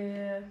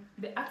 the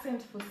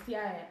accent for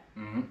Siaya.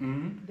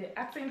 The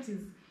accent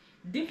is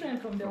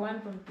different from the one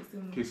from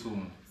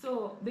Kisumu.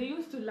 So they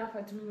used to laugh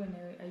at me when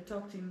I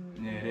talked in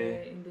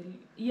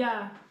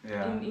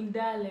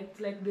dialect.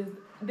 Like,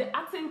 the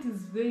accent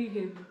is very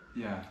heavy.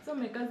 Yeah. So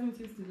my cousins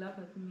used to laugh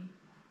at me.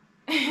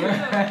 So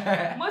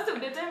most of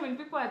the time when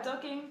people are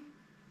talking,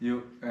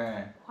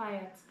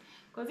 quiet.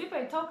 Because if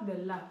I talk, they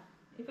laugh.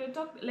 If I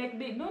talk, like,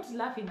 they don't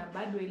laugh in a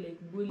bad way, like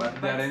bullying, but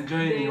they're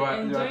enjoying your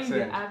accent.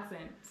 The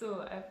accent.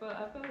 So I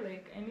felt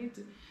like I need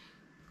to.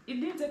 It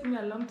didn't take me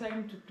a long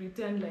time to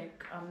pretend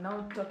like I'm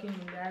now talking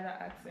in the other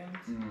accent,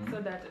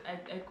 so that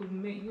I could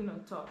make,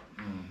 talk.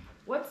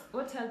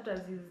 What helped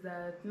us is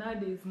that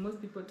nowadays most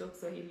people talk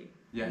Swahili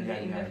in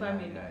the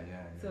family.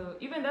 So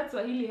even that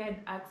Swahili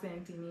had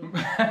accent in it.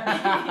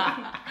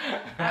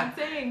 I'm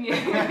telling you.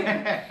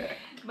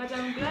 But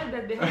I'm glad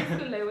that the high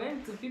school I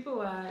went to, people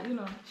were,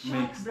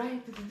 sharp,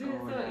 bright to do.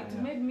 It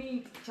made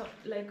me catch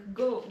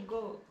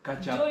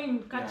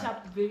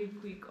up very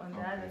quick on the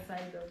other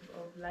side of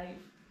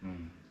life.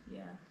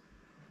 Yeah.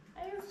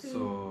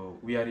 So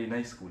we are in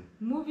high school.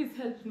 Movies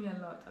helped me a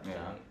lot,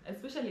 actually.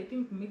 Especially, I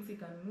think,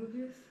 Mexican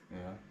movies.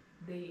 Yeah.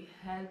 They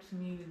helped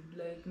me with,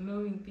 like,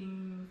 knowing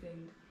things,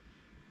 and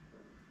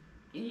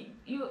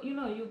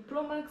you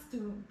Pro-Max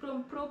to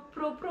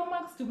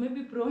Pro-Max to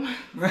maybe Pro-Max.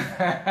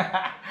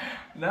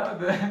 Now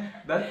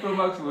that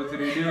Pro-Max was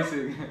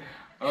reducing.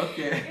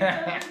 Okay. It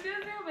was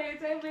reducing by the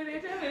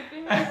time I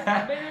finished.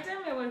 By the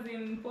time I was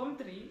in Form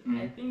 3,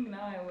 I think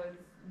now I was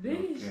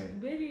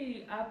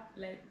very up,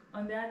 like,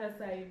 on the other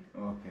side.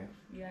 Okay.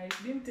 Yeah, it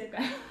didn't take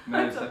a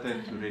now you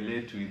started to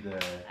relate with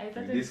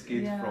these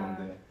kids from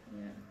the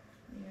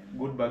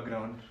good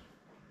background.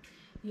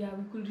 Yeah,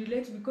 we could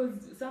relate because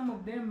some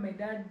of them, my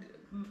dad,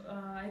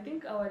 I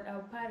think our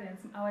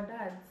parents, our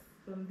dads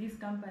from this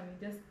company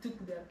just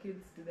took their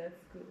kids to that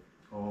school.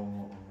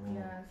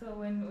 Yeah, so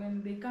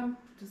when they come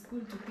to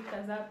school to pick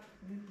us up,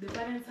 the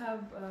parents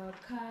have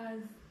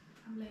cars.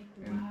 I'm like,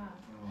 wow.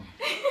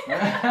 Now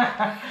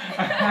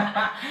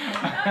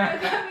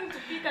they're coming to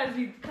pick us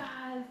with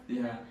cars.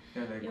 Yeah,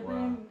 like,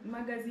 wow.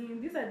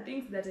 Magazines. These are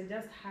things that I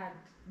just had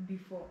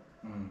before.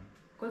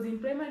 Because in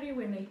primary,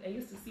 when I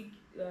used to see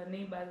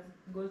neighbors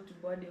go to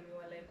boarding, we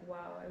were like,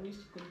 wow, I wish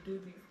I could do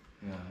this.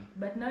 Yeah.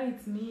 But now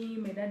it's me,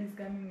 my dad is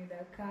coming with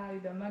a car,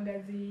 with a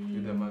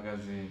magazine.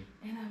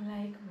 And I'm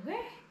like,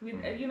 where? With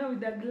with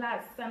the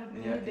glass.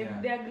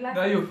 Their glass.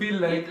 Now you feel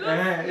like,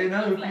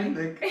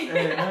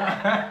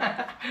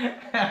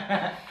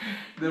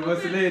 the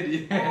boss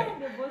lady.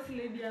 The boss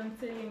lady, I'm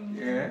telling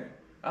you. Yeah.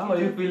 How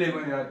are you feeling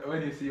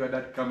when you see your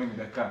dad coming in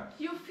the car?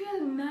 You feel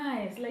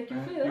nice, like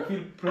you feel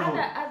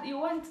proud. You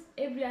want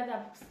every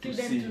other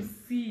student to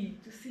see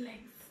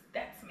like,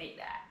 that's my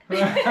dad.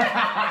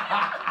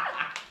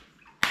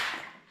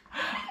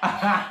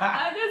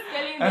 I'm just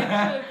telling the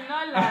truth,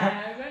 not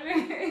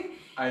lies.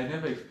 I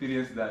never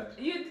experienced that.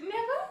 You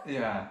never?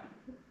 Yeah.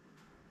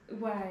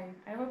 Why?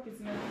 I hope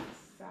it's not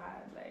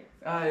sad. Like,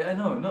 I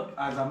know. No,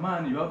 as a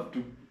man, you have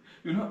to.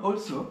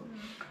 Also,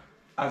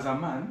 as a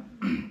man,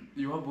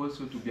 you have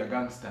also to be a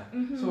gangster.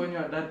 So when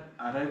your dad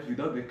arrives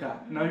without the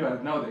car, now you are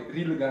now the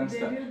real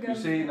gangster. You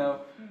say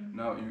now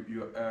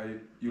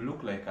you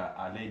look like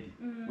a lady.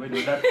 When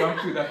your dad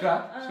comes with a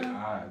car, say,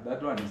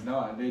 that one is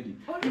now a lady.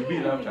 You'll be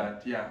laughed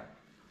at, yeah.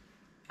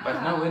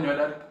 But now when your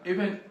dad,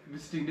 even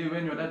visiting day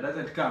when your dad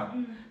doesn't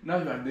come, now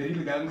you are the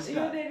real gangster.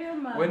 You're the real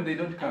man. When they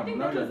don't come,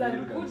 now you are the real gangster. I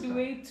think that was a good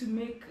way to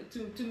make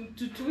to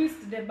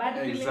twist the bad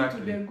feeling to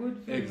the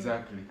good feeling.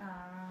 Exactly.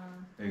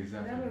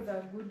 Exactly. That was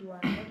a good one.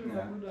 That was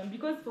a good one.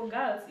 Because for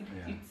girls,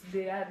 it's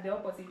the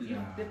opposite.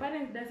 If the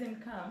parent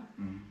doesn't come,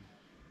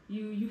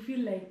 you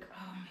feel like,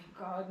 oh my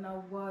God,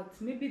 now what?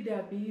 Maybe they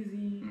are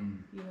busy.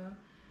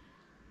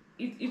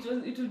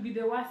 It will be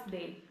the worst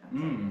day.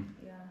 Yeah.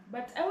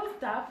 But I was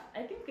tough.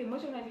 I think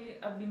emotionally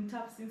I've been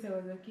tough since I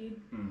was a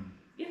kid.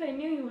 If I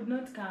knew he would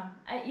not come,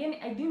 I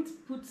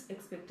didn't put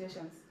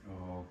expectations.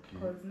 Okay.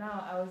 Because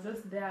now I was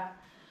just there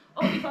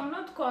Oh, if I'm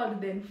not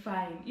called, then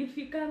fine. If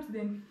he comes,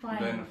 then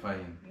fine. Then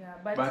fine. Yeah,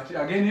 but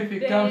again, if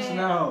he comes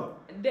now,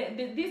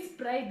 this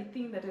pride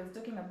thing that I was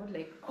talking about,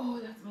 like,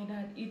 oh, that's my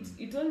dad.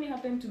 It only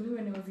happened to me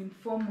when I was in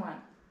Form 1.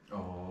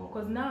 Oh.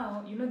 Because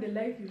now, you know, the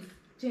life is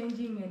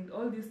changing and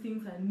all these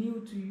things are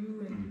new to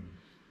you. And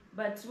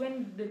but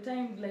when the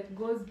time like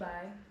goes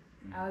by,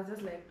 I was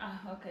just like,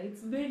 okay,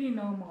 it's very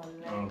normal.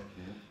 Like,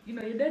 you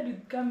know, your dad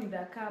would come with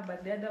a car,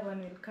 but the other one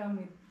will come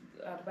with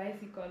a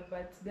bicycle,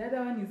 but the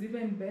other one is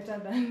even better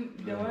than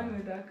the one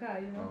with a car,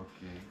 you know.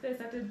 So I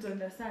started to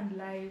understand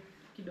life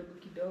kidogo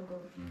kidogo.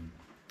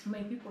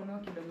 My people know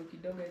kidogo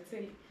kidogo. I'd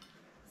say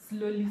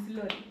slowly.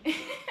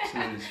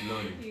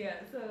 slowly.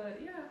 Yeah. So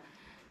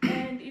yeah,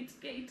 and it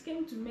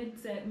came to make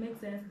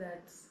sense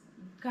that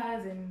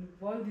cars and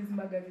all these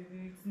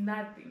magazines, it's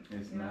nothing.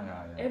 It's you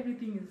know?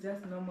 Everything is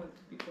just normal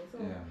to people. So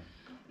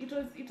it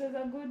was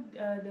a good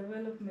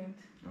development.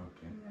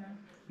 Okay. Yeah.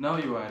 Now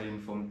you are in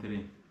Form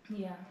 3.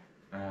 Yeah.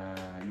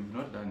 You've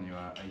not done your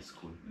high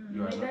school.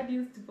 My dad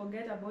used to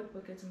forget about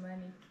pocket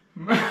money.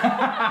 And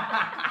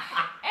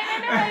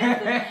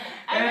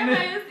I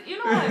never used, you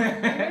know what? I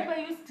never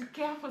used to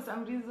care for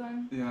some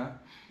reason. Yeah.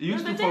 You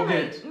used to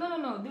forget?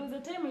 No. There was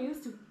a time I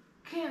used to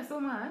care so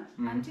much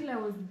until I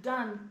was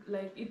done.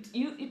 Like, it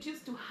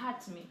used to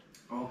hurt me.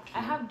 Okay.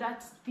 I have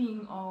that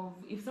thing of,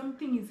 if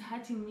something is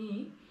hurting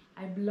me,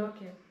 I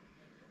block it.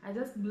 I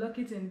just block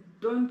it and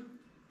don't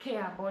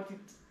care about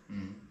it.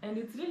 And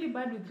it's really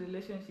bad with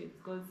relationships,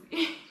 because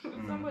if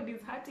somebody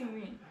is hurting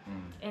me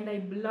and I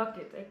block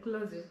it, I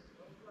close it,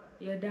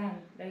 you're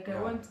done. Like,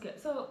 I won't care.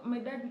 So my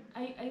dad,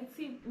 I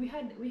see, we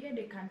had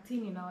a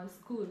canteen in our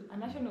school, a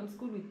national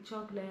school with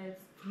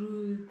chocolates,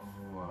 fruits,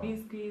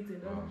 biscuits,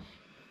 and all.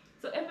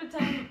 So every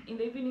time in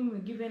the evening, we're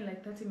given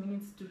like 30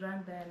 minutes to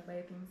run there and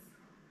buy things.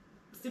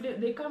 Students,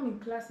 they come in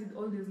class with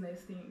all these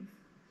nice things.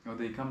 Oh,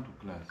 they come to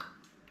class.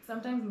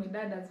 Sometimes my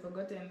dad has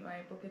forgotten my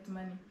pocket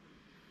money.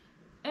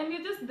 And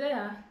you're just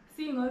there,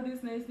 seeing all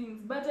these nice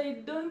things. But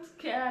I don't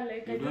care.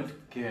 Like, I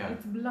don't care.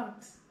 It's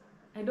blocked.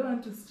 I don't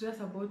want to stress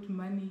about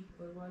money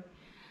or what.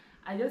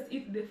 I just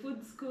eat the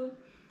food school.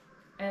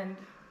 And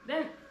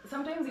then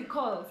sometimes he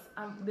calls.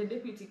 The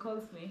deputy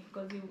calls me,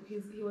 because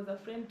he was a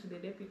friend to the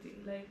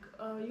deputy. Like,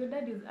 your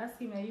dad is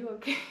asking, are you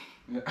okay?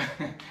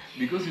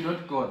 Because you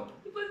don't call.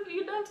 Because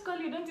you don't call,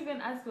 you don't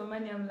even ask for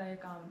money. I'm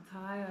like, I'm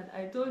tired.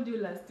 I told you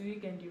last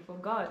week and you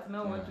forgot.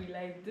 Now what will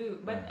I do?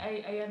 But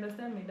I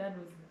understand my dad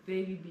was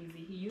very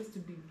busy. He used to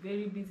be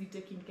very busy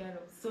taking care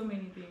of so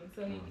many things.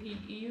 So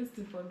he used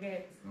to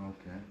forget.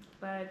 Okay.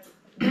 But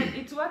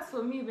it works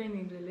for me even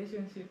in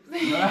relationships.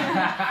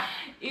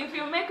 If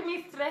you make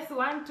me stress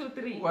 1, 2,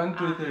 3. 1,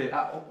 2, 3.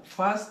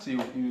 First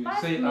you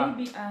say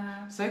maybe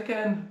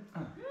second.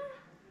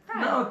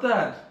 Now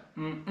third.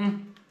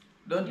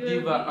 Don't give a.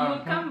 You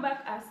will come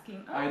back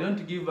asking. I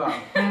don't give a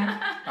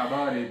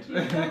about it.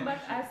 You come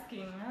back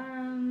asking,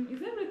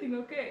 is everything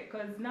okay?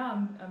 Because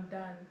now I'm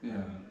done.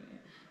 Yeah.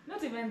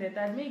 Not even that.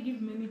 I may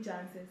give many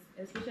chances,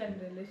 especially in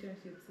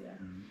relationships. Yeah.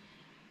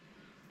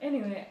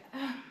 Anyway,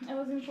 I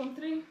was in Form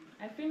 3.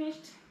 I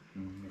finished.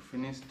 You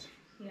finished?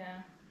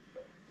 Yeah.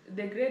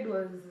 The grade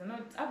was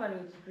not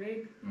average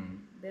grade.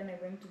 Then I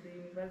went to the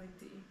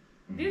university.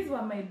 These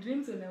were my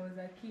dreams when I was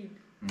a kid.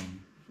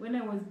 When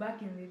I was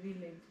back in the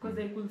village, because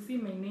I could see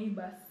my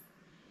neighbors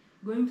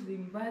going to the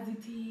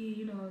university,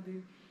 you know,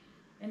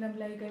 and I'm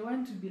like, I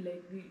want to be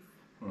like this.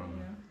 You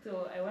know?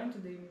 So I went to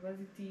the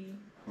university.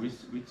 Which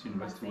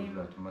university was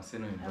that?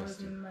 Maseno University. I was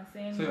in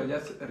Maseno. So you're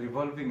just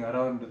revolving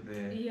around the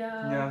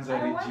Nyanza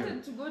region. I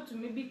wanted to go to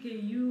maybe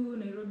KU,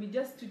 Nairobi,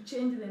 just to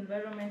change the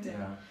environment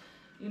and,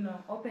 you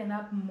know, open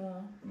up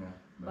more.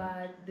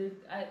 But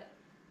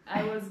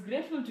I was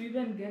grateful to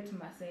even get to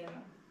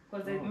Maseno.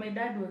 Because my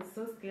dad was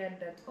so scared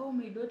that,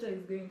 my daughter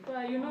is going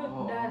far. You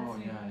know, dads,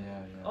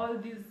 all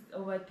this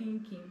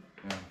overthinking.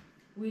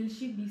 Will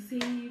she be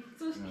safe?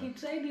 So he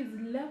tried his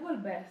level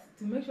best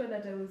to make sure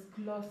that I was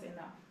close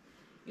enough.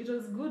 It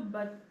was good,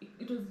 but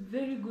it was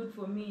very good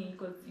for me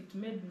because it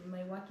made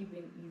my work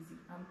even easy.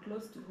 I'm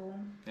close to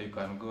home. You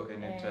can go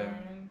anytime.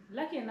 And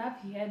lucky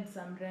enough, he had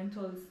some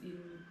rentals in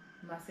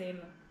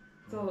Maseno.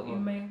 So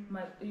in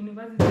my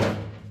university...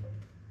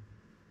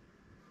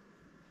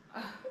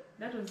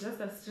 that was just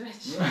a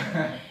stretch.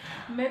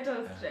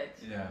 Metal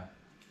stretch. Yeah.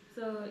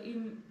 So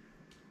in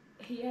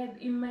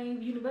my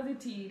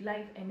university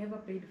life, I never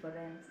paid for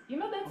rent. You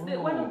know, that's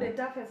one of the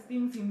toughest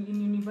things in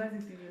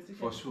university.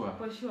 For sure.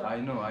 For sure. I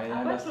know, I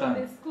Apart understand.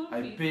 From the school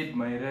fees, I paid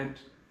my rent.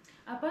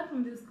 Apart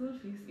from the school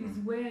fees, is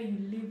where you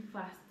live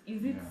first.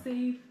 Is it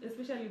safe,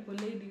 especially for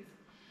ladies?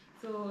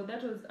 So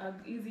that was an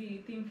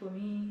easy thing for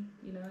me,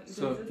 you know.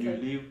 So was just you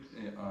like lived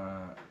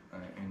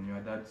in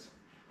your dad's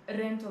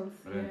rentals.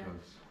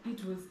 Rentals. Yeah.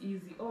 It was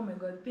easy. Oh my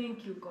God,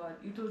 thank you God.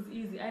 It was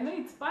easy. I know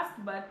it's fast,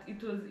 but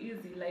it was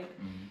easy. Like,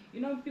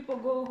 you know, people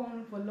go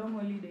home for long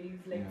holidays,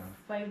 like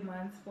 5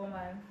 months, 4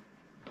 months.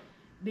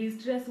 They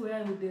stress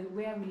where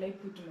will I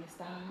put my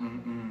stuff?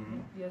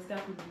 Your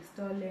stuff will be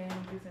stolen,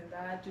 this and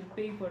that. You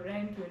pay for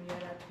rent when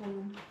you're at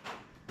home.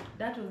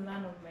 that was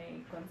none of my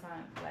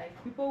concern.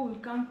 Like people will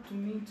come to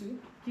me to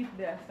keep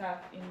their stuff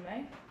in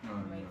my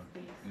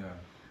space. Yeah.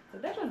 So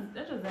that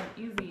was an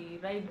easy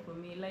ride for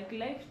me. Like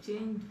life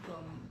changed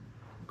from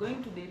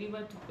going to the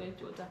river to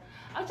fetch water.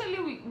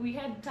 Actually, we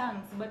had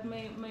tanks, but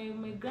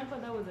my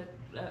grandfather was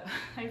a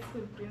high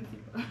school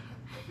principal.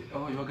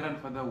 Oh, your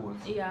grandfather was?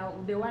 Yeah,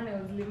 the one I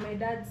was living.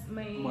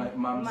 My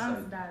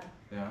mom's dad.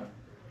 Yeah.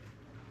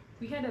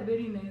 We had a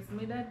very nice.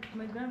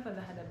 My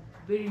grandfather had a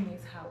very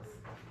nice house.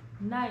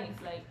 Nice,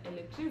 like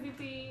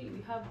electricity.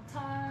 We have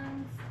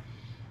tanks.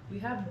 We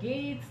have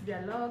gates.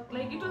 They're locked.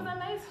 Like it was a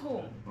nice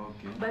home.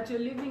 Okay. But you're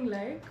living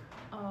like,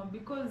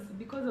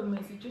 because of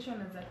my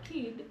situation as a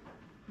kid,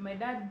 my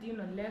dad,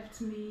 left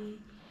me.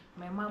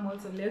 My mom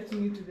also left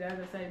me to the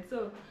other side.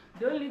 So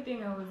the only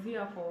thing I was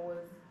here for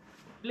was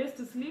place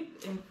to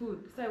sleep and food.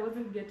 So I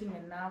wasn't getting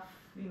enough,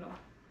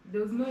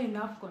 there was no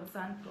enough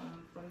concern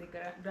from the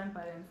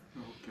grandparents.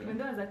 Okay. Even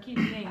though as a kid,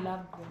 I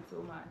loved them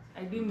so much.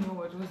 I didn't know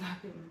what was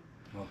happening.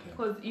 Okay.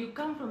 Because you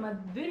come from a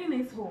very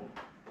nice home,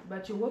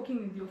 but you're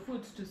walking with your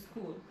foot to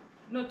school.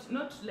 Not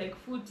like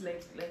foot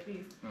like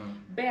this.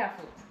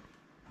 Barefoot.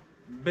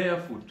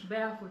 Barefoot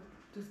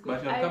to school.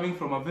 But you're coming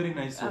from a very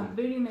nice home. A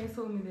very nice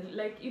home.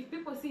 Like if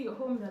people see your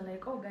home, they're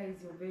like, oh guys,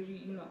 you're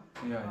very,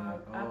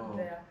 up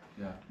there.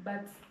 Yeah.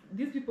 But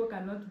these people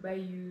cannot buy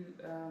you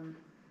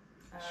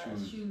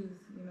shoes,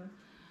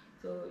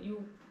 So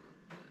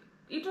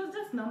it was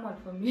just normal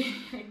for me.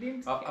 I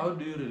didn't. How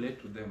do you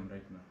relate to them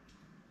right now?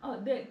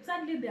 Oh,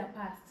 sadly they are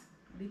passed.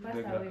 They passed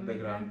away. My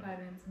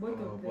grandparents, both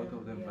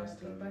of them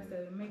passed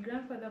away. My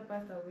grandfather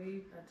passed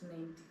away at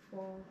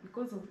 94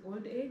 because of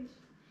old age.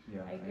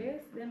 Yeah, I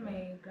guess. Then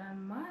my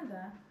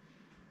grandmother,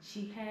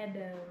 she had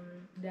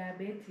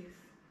diabetes.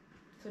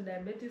 So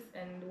diabetes,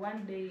 and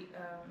one day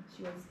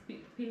she was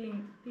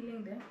peeling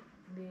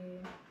the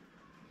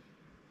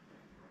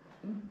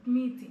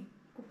miti,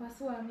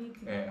 kupasua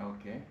miti.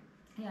 Okay.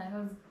 Yeah, I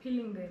was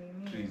peeling the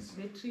trees.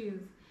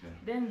 Yeah.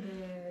 Then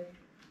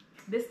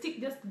the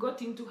stick just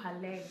got into her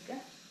leg.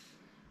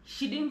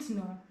 She didn't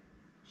know.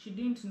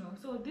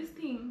 So this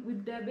thing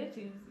with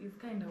diabetes is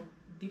kind of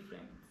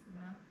different,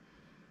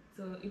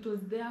 So it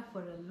was there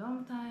for a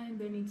long time.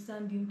 Then it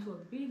turned into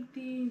a big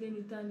thing.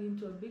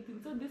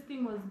 So this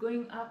thing was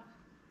going up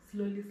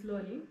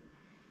slowly.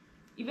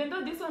 Even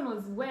though this one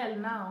was well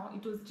now,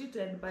 it was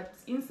treated, but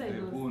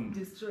inside was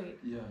destroyed.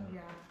 Yeah.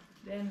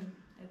 Then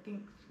I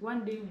think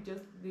one day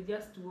they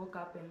just woke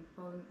up and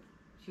found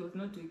she was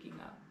not waking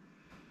up.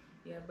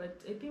 Yeah,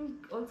 but I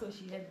think also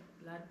she had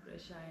blood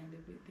pressure and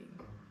everything.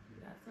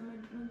 Yeah, so my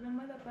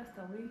grandmother passed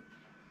away.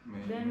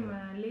 Then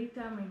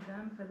later my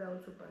grandfather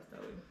also passed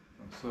away.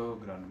 So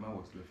grandma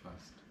was the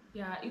first.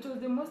 Yeah, it was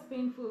the most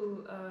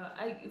painful.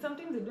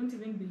 Sometimes I don't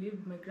even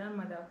believe my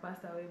grandmother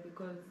passed away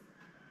because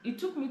it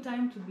took me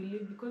time to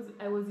believe, because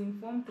I was in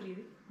Form 3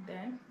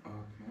 then.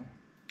 Okay.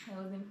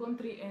 I was in Form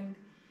 3 and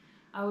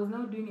I was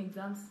now doing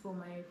exams for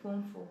my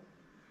Form 4.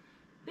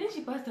 Then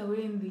she passed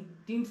away and they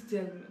didn't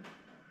tell me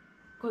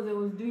because I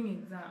was doing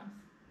exams.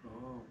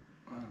 Oh.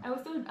 I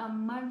was told a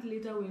month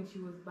later when she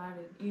was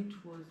buried. It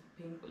was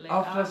painful. Like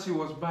after she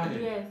was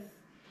buried? Yes.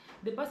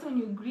 The person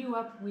you grew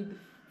up with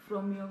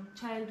from your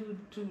childhood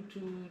to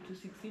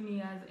 16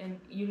 years, and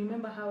you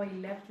remember how I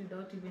left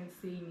without even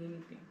saying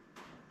anything.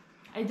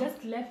 I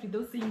just left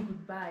without saying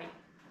goodbye.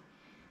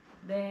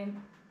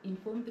 Then in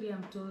Form 3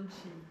 I'm told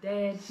she's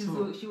dead.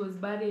 She was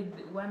buried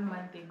 1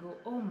 month ago.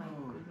 Oh my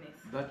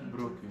goodness. That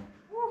broke you.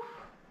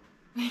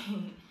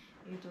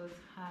 It was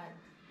hard.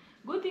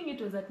 Good thing it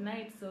was at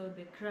night, so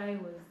the cry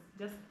was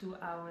just 2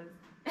 hours.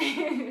 Yeah,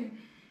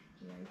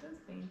 it was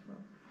painful.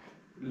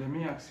 Let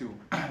me ask you,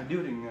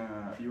 during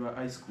your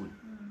high school,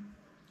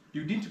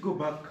 you didn't go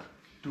back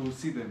to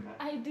see them?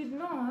 I did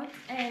not,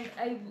 and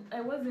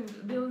I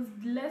wasn't, there was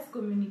less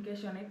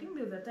communication. I think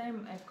there was a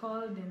time I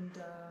called, and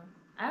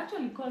I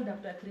actually called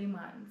after 3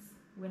 months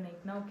when I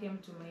now came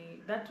to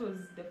that was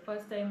the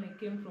first time I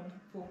came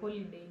for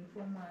holiday in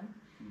Form 1.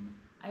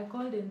 I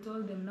called and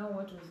told them now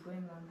what was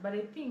going on. But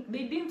I think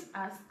they didn't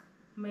ask.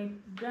 My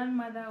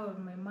grandmother or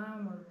my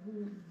mom or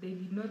who, they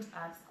did not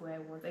ask where I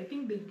was. I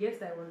think they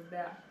guessed I was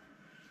there.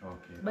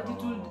 Okay. But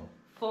it would,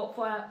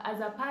 for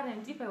as a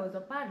parent, if I was a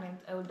parent,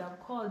 I would have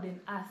called and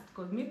asked,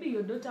 because maybe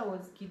your daughter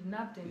was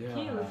kidnapped and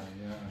killed,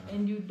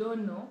 and you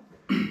don't know.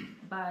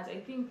 But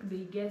I think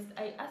they guessed.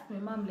 I asked my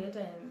mom later,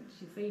 and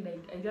she said,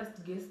 I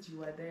just guessed you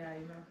were there,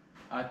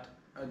 At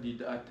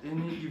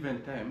any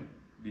given time,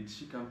 did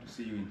she come to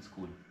see you in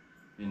school,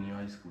 in your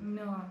high school?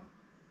 No.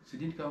 She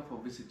didn't come for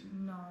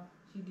visiting? No,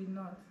 she did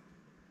not.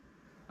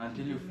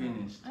 Until you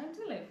finished?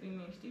 Until I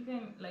finished.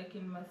 Even like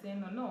in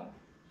Maseno, no,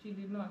 she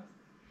did not.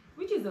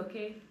 Which is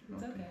okay.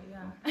 It's okay,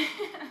 yeah. Okay.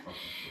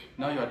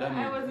 Now you are done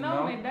with I was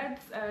now my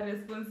dad's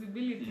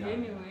responsibility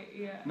anyway,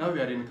 yeah. Now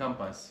we are in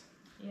campus?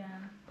 Yeah.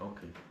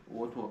 Okay.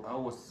 How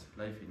was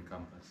life in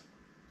campus?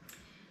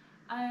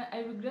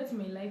 I regret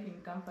my life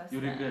in campus. You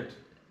regret?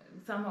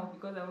 Somehow,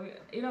 because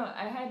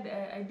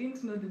I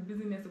didn't know the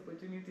business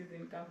opportunities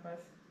in campus.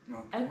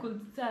 Okay. I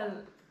could sell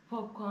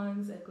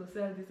popcorns, I could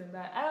sell this and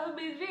that. I'll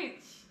be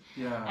rich.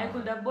 Yeah. I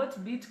could have bought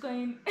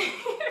Bitcoin.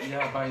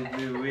 Yeah, by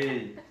the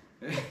way.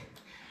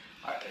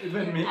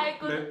 Even me,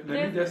 let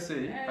me just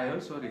say, I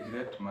also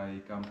regret my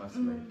campus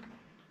life.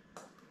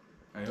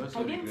 I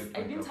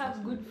didn't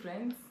have good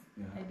friends.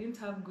 Yeah. I didn't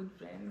have good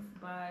friends,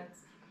 but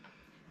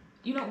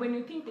you know, when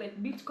you think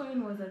like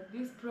Bitcoin was at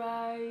this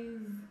price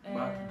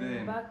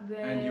and back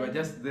then, and you were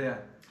just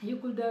there. You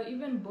could have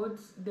even bought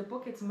the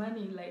pocket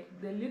money, like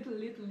the little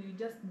you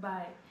just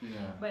buy.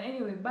 Yeah. But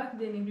anyway, back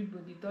then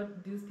everybody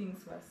thought these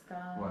things were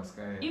scams.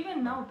 Yeah.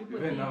 Even now people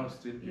even think. now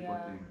still people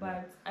think.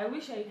 But I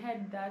wish I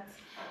had that.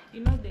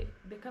 You know,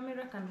 the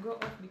camera can go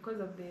off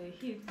because of the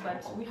heat,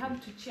 but we have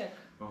to check.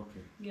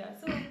 Okay. Yeah.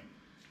 So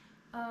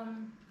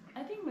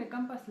I think my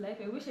campus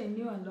life, I wish I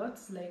knew a lot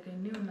like I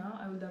knew now.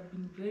 I would have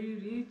been very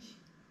rich.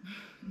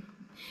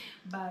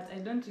 But I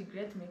don't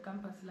regret my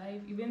campus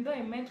life, even though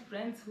I met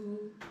friends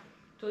who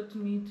taught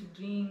me to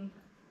drink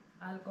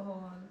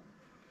alcohol.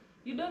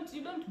 You don't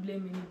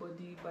blame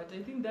anybody, but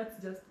I think that's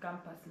just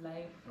campus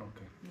life.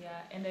 Okay.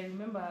 Yeah, and I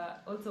remember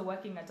also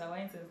working at a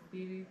wines and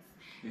spirits.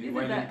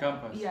 While in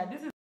campus? Yeah,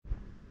 this is.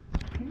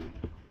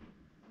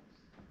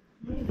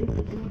 Why are they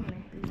doing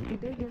like this?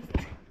 Did they just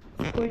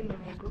spoil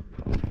my group?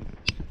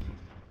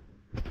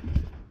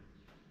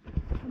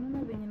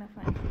 Unaona venye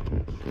nafanya?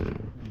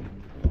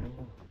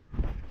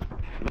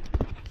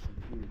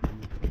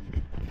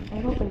 I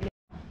hope I get.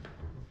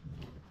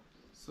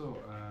 So,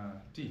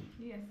 T.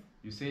 Yes.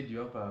 You said you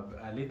have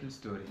a little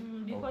story.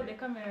 Before the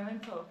camera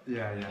went off.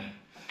 Yeah.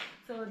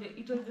 So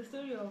it was the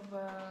story of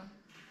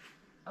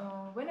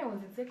when I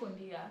was in second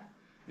year.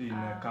 In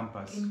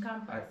campus. In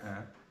campus.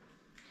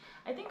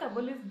 I think I've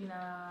always been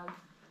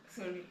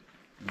sorry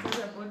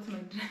about my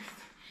dress.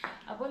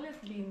 I've always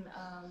been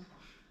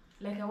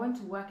like I want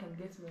to work and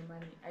get my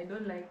money. I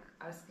don't like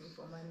asking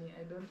for money.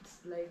 I don't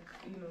like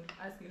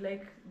asking.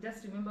 Like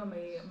just remember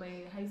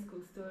my high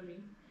school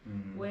story.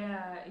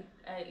 Where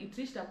it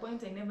reached a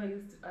point I never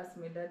used to ask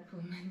my dad for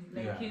money.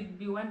 Like he'd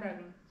be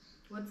wondering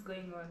what's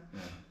going on.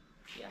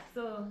 Yeah.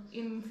 So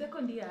in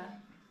second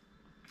year,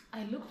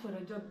 I looked for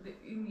a job.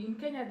 In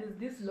Kenya, there's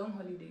this long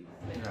holidays,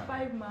 like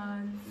 5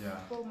 months,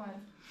 4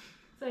 months.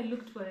 So I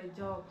looked for a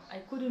job. I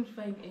couldn't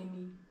find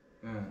any.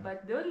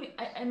 But the only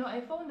I know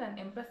I found an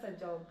M-Pesa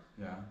job.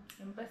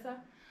 M-Pesa,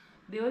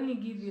 they only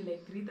give you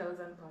like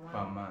 3,000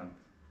 per month.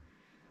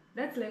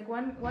 That's like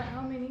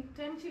how many?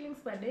 10 shillings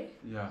per day?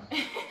 Yeah.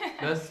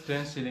 That's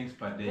 10 shillings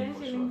per day. 10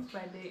 shillings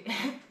per day.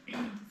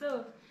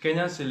 So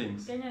Kenyan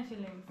shillings. Kenyan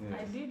shillings. Yes.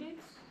 I did it.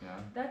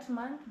 That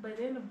month, by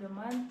the end of the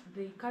month,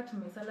 they cut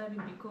my salary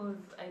because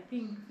I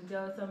think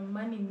there was some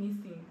money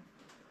missing.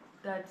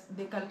 That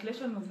the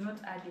calculation was not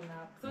adding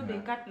up. So they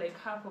cut like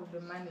half of the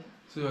money.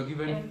 So you're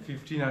given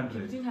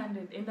 1,500.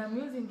 1,500. And I'm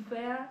using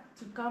fare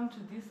to come to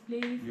this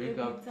place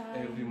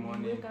every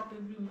morning. Wake up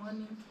every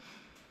morning.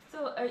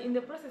 So in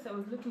the process, I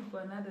was looking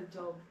for another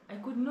job. I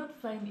could not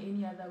find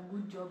any other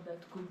good job that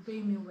could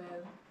pay me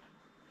well.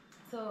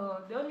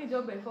 So the only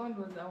job I found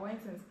was a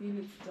wines and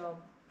spirits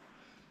job.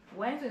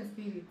 Wines and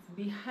spirits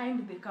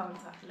behind the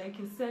counter, like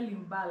you sell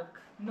in bulk,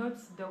 not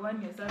the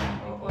one you're selling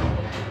people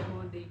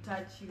that they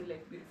touch you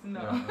like this. No.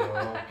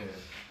 Okay.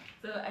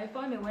 So I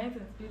found a wines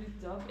and spirits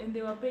job, and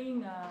they were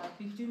paying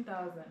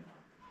 15,000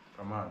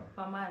 per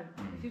month.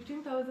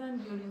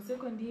 15,000. You're in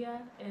second year,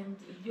 and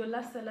your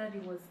last salary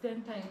was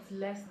 10 times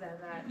less than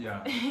that.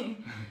 Yeah.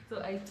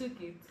 So I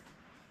took it.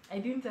 I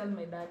didn't tell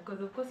my dad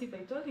because, of course, if I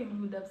told him, he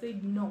would have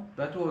said no.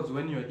 That was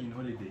when you were in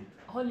holiday.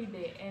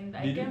 And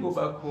did you go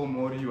back home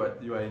or you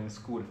are in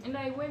school? And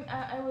I went.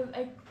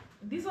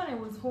 This one I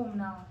was home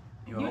now.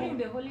 During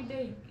the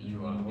holiday, you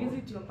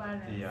visit your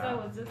parents. Yeah. So I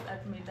was just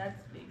at my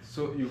dad's place.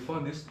 So you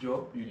found this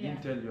job. You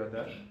didn't tell your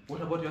dad.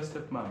 What about your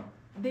stepmom?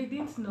 They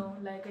didn't know.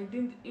 Like I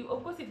didn't.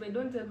 Of course, if I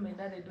don't tell my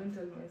dad, I don't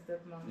tell my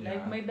stepmom.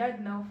 Like my dad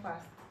now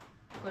first.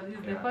 Because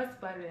he's the first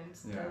parent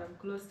that I'm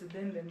close to,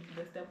 then the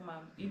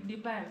stepmom. It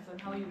depends on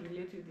how you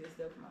relate with your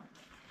stepmom.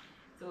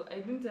 So I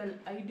didn't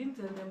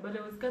tell them, but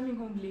I was coming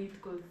home late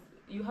because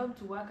you have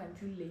to work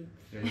until late.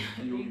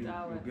 Yeah, you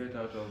get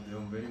out of the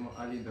home very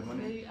early in the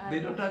morning. They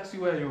don't ask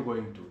you where you're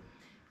going to.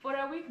 For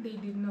a week they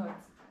did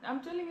not.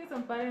 I'm telling you,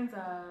 some parents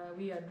are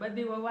weird, but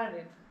they were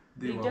worried.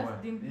 They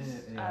just didn't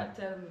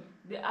tell me.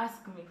 They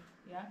asked me.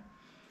 Yeah.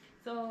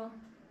 So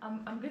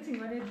I'm getting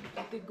worried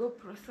at the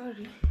GoPro.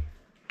 Sorry.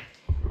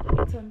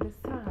 It's on the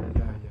sun.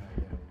 Yeah.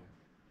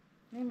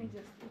 Let me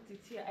just put it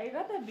here. I'd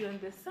rather be on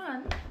the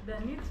sun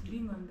than it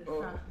being on the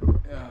sun.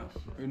 Yeah.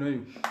 You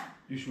know,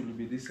 you should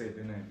be this side,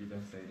 then I'll be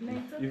that side. No,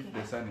 it's okay. If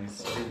the sun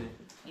is really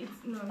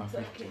it's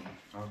okay.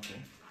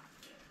 Okay.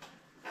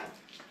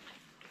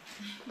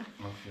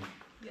 Okay.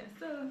 Yeah,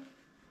 so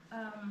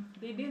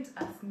they didn't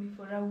ask me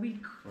for a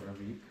week.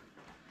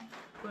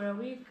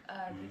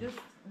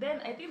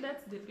 Then I think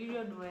that's the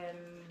period when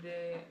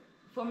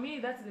for me,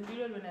 that's the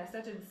period when I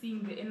started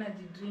seeing the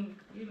energy drink.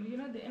 You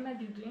know the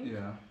energy drink?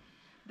 Yeah.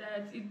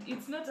 That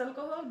it's not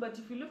alcohol, but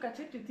if you look at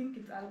it, you think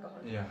it's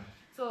alcohol. Yeah.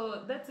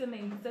 So that's when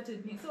I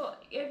started. So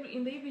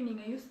in the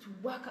evening, we used to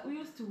work a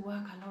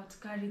lot,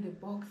 carry the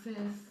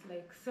boxes,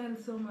 like sell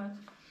so much.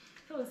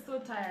 So I was so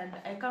tired.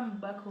 I come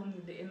back home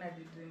with the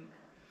energy drink.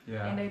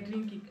 Yeah. And I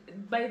drink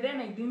it. By then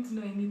I didn't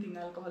know anything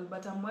alcohol,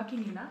 but I'm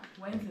working in a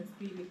wines and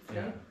spirits,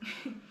 right?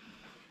 Yeah.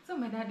 So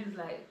my dad is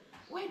like,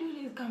 why do you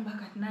always come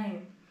back at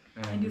 9?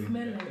 And you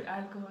smell like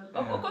alcohol. Yeah.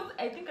 Of course,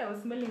 I think I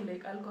was smelling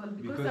like alcohol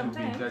because you've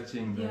sometimes been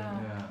touching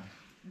them.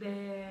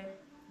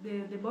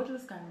 the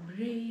bottles can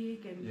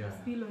break and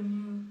spill on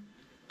you.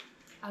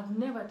 I've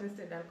never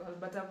tasted alcohol,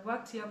 but I've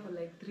worked here for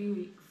like 3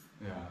 weeks.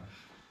 Yeah.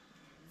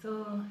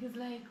 So he's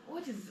like, why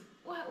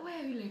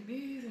are you like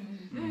this?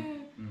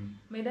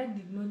 My dad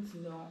did not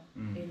know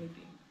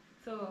anything.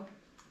 So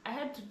I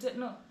had to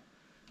tell,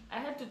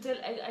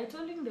 I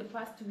told him the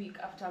first week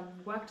after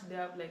I've worked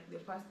there, like the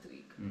first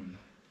week,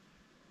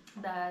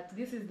 that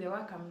this is the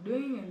work I'm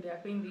doing and they're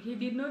paying me. He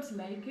did not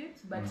like it,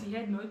 but he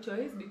had no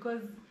choice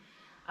because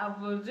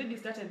I've already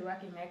started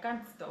working. I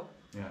can't stop.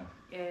 Yeah.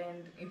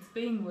 And it's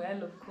paying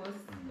well, of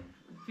course.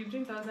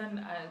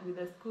 15,000 with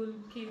a school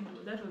kid,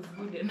 that was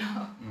good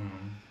enough.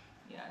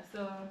 Yeah,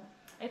 so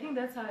I think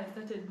that's how I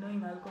started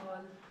knowing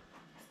alcohol.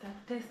 Start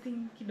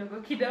testing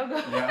kidogo.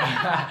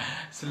 Yeah.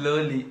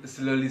 slowly.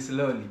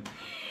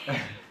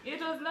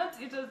 It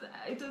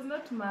was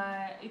not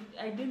my.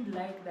 I didn't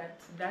like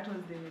that. That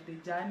was the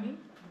journey.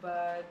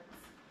 But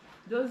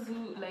those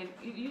who like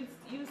you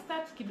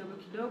start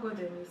kidogo,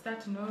 then you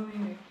start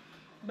knowing.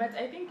 But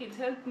I think it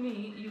helped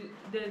me.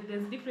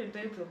 There's different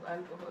types of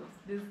alcohols.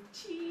 There's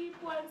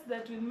cheap ones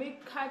that will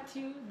hurt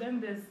you. Then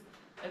there's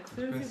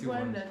expensive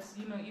ones that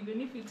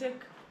even if you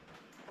take.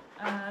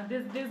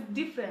 There's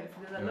difference.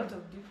 There's a lot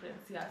of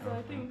difference. Yeah. So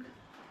I think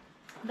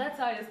that's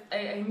how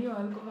I knew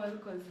alcohol,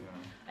 because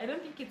I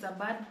don't think it's a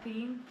bad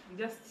thing. You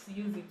just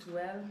use it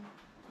well.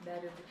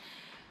 That is it.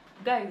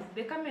 Guys,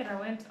 the camera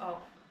went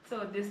off.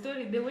 So the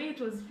story, the way it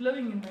was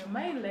flowing in my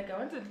mind, like I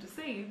wanted to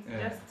say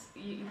it,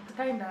 it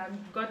kind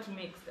of got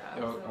mixed up.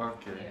 Oh, so,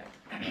 okay.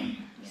 Yeah.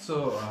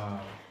 So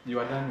you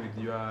are done with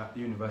your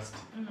university.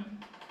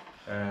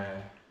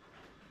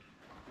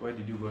 Where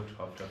did you go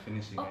to after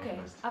finishing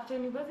university? After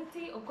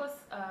university, of course,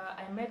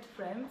 I met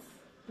friends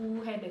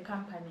who had a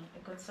company, a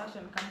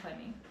construction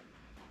company,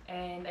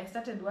 and I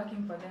started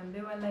working for them.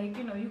 They were like,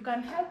 you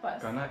can help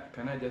us.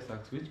 Can I just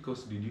ask, which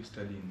course did you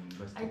study in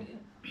university?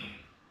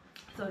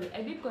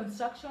 I did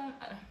construction,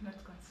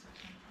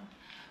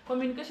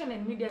 communication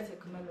and media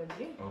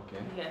technology. Okay.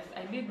 Yes,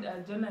 I did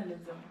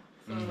journalism.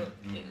 So,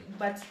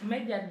 but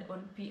majored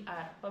on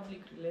PR,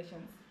 public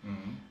relations.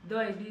 Though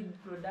I did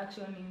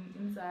production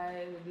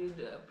inside, I did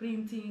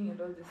printing and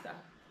all this stuff.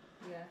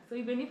 Yeah. So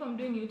even if I'm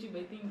doing YouTube,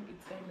 I think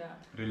it's kind of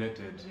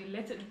related.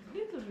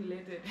 Little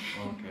related.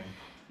 Okay.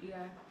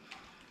 Yeah.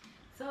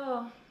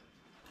 So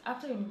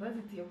after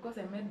university, of course,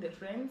 I met the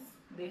friends.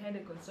 They had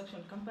a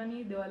construction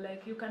company. They were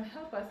like, you can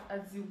help us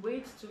as you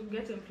wait to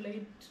get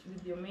employed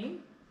with your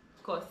main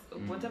course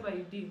of whatever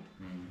you did.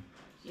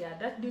 Yeah,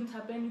 that didn't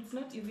happen. It's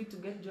not easy to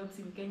get jobs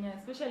in Kenya,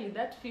 especially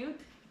that field.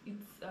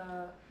 It's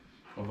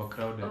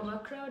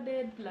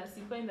overcrowded. Plus,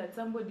 you find that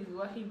somebody is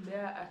working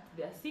there at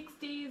their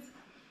 60s,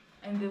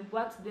 and they've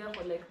worked there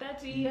for like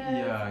 30 years.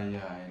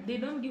 Yeah. They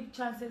don't give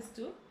chances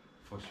to.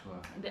 For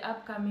sure. The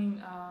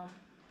upcoming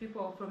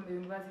people from the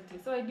university.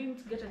 So I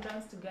didn't get a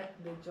chance to get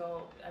the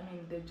job.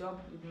 The job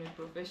with my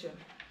profession.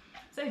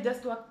 So I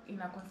just worked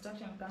in a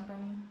construction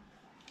company.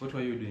 What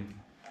were you doing?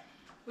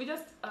 We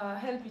just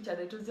help each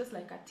other. It was just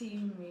like a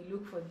team. We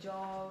look for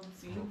jobs.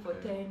 We look for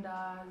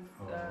tenders.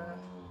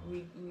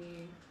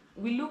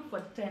 We look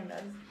for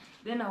tenders.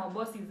 Then our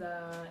boss is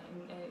an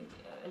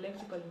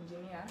electrical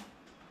engineer.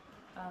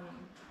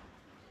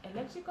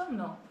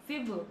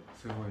 Civil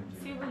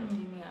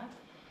engineer.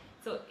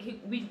 So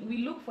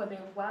we look for the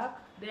work.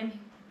 Then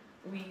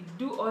we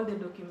do all the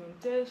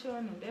documentation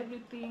and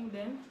everything.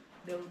 Then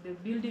the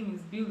building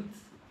is built.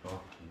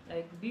 Okay.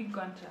 Like big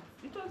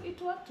contracts.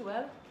 It worked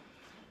well.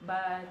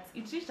 But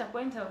it reached a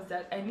point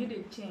that I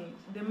needed change.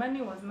 The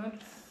money was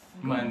not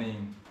good.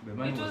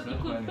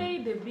 It could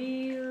pay the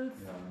bills,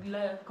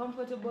 like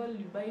comfortable,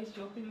 you buy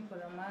shopping for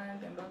a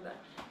month and all that.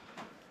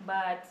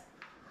 But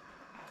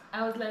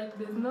I was like,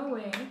 there's no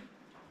way.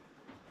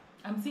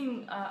 I'm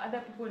seeing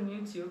other people on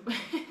YouTube.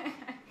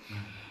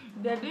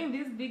 They're doing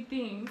these big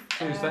things.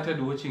 So you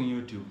started watching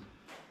YouTube?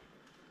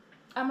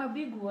 I'm a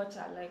big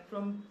watcher, like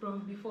from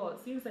before,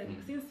 since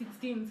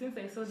 16, since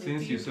I saw the TV.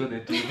 Since you saw the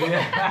TV.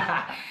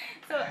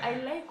 So I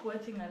like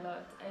watching a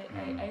lot.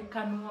 I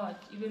can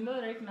watch, even though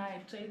right now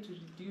I try to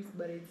reduce,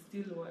 but I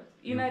still watch.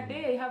 In a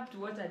day, I have to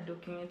watch a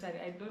documentary.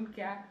 I don't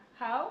care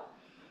how,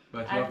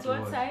 but at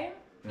what time.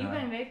 Yeah.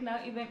 Even right now,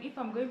 even if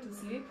I'm going to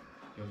sleep,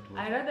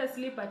 I'd rather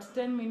sleep at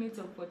 10 minutes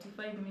or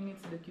 45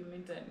 minutes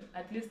documentary.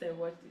 At least I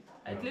watched it.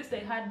 At least I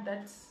had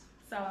that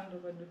sound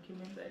of a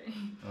documentary.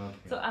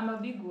 Okay. So I'm a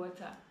big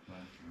watcher.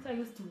 Okay. So I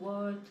used to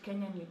watch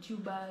Kenyan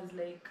YouTubers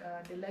like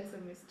the likes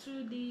of Miss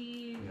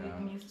Trudy. With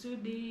Miss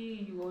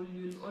Trudy,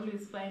 you'll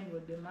always find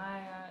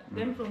Wodemaya.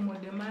 Then from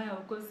Wodemaya,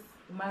 of course,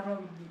 Marwa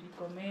would be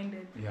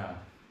recommended. Yeah.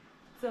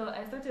 So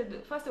I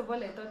started, first of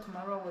all, I thought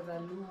Marwa was a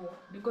Luo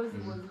because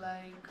it was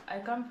like, I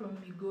come from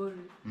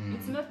Migori.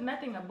 It's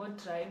nothing about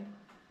tribe.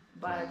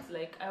 but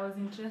like I was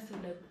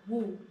interested, like,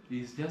 whoa,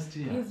 he's just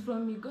here. He's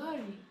from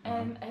Migori,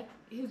 and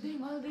he's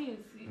doing all this.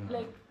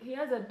 Like he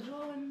has a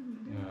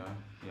drone.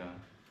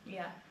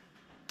 Yeah.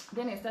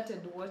 Then I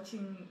started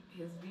watching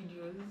his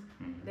videos.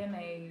 Then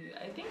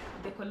I think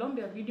the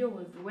Colombia video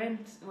was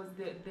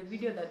the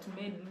video that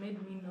made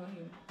me know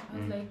him. I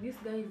was like, this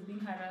guy is being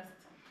harassed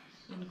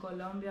in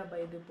Colombia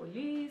by the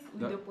police,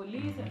 with the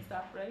police and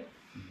stuff, right?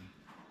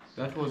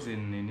 That was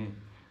in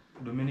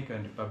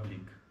Dominican Republic.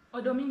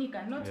 Or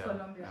Dominican, not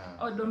Colombia.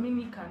 Or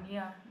Dominican,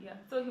 yeah.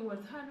 So he was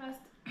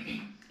harassed,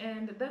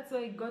 and that's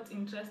why I got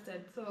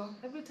interested. So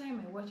every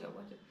time I watch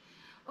it.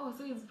 Oh,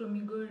 so he's from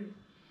Migori.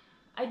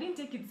 I didn't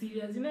take it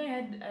serious. You know,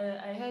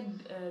 I had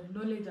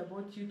knowledge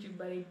about YouTube,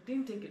 but I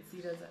didn't take it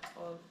serious at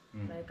all.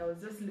 Like I was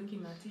just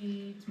looking at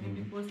it,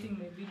 maybe posting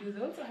my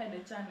videos. I also had a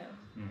channel,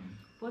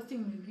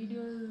 posting my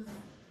videos,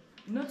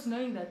 not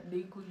knowing that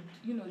they could,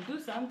 do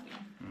something.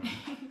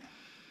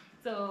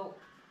 So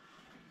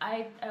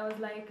I was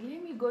like,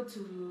 let me go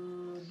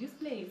to this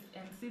place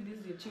and see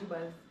these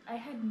YouTubers.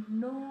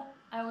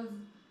 I was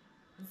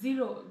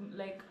zero.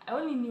 Like I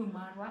only knew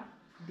Marwa,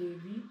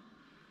 Davy,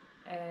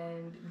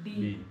 and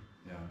D.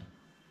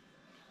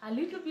 A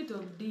little bit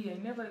of D.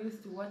 I never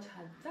used to watch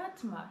her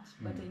that much,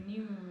 but I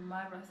knew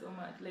Marwa so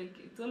much. Like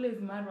it's always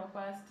Marwa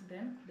first,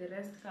 then the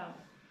rest come.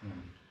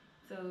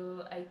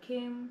 So I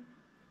came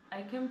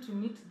to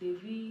meet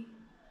Devi.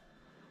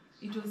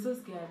 It was so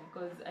scary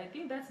because I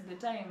think that's the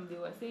time they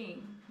were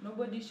saying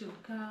nobody should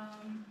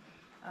come.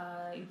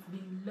 It's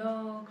been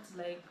locked.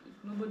 Like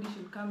nobody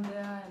should come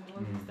there and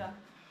all this stuff.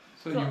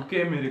 So you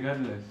came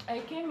regardless? I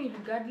came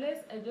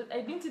regardless.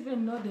 I didn't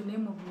even know the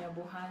name of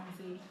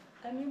Nyabohanze.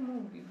 Can you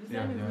move? The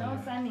sun is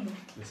now sunning.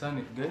 The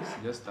sun, guys,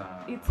 just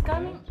it's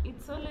coming.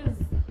 It's always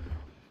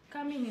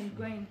coming and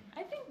going.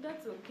 I think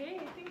that's okay.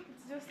 I think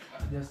it's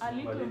just a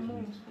little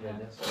move.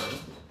 Just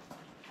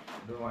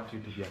I don't want you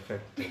to be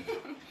affected.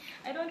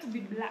 I don't want to be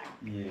black.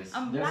 Yes.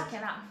 I'm black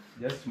enough.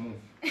 Just move.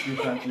 You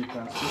can still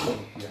move.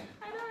 Yeah.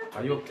 I don't want to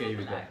Are you okay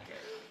with black.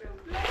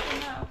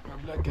 that?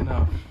 I'm black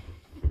enough.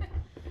 You're black enough.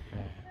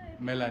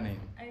 Melanin.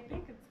 I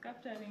think it's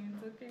capturing.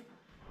 It's okay.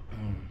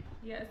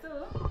 Yeah.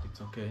 So.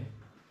 It's okay.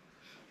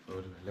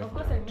 Of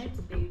course, I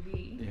met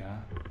Davy. Yeah.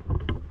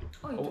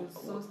 Oh, it was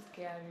so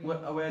scary.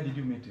 Where did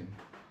you meet him?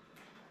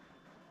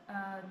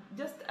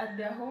 Just at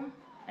their home.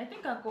 I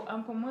think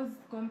Uncle Mo's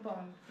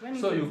compound.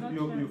 So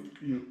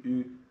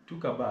you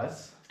took a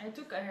bus. I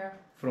took a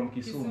from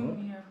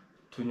Kisumu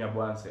to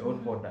Nyabohanze,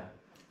 old border.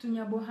 To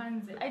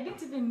Nyabohanze. I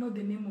didn't even know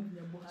the name of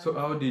Nyabohanze. So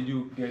how did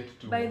you get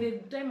to? By the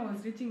time I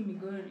was reaching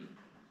Migori,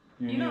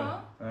 you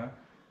know.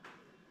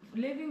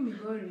 Leaving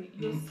Migori,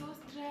 you're so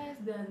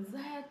stressed, the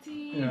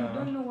anxiety, you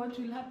don't know what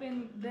will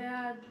happen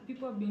there.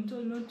 People have been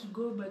told not to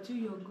go, but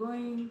you're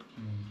going,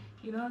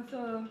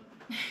 so...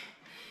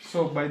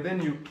 So by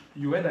then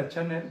you had a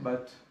channel,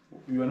 but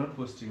you were not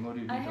posting, or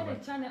you didn't I had a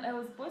channel, I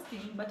was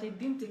posting, but I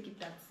didn't take it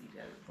that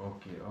serious.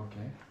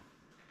 Okay.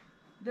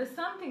 There's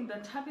something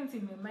that happens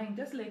in my mind,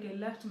 just like I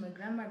left my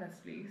grandmother's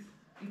place.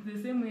 It's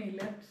the same way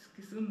I left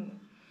Kisumu.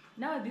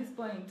 Now at this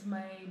point,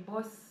 my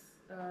boss,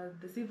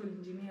 the civil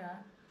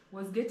engineer,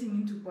 was getting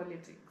into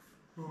politics.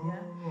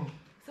 Yeah?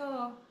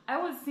 So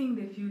I was seeing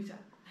the future.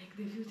 Like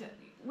the future.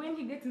 When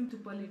he gets into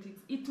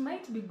politics, it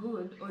might be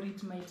good or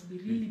it might be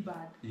really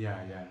bad.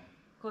 Yeah.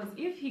 Because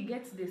if he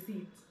gets the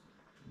seat,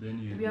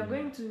 then we are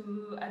going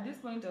to, at this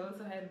point I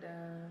also had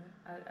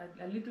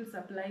a little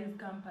supplies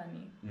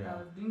company. I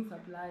was doing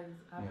supplies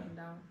up and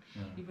down.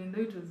 Even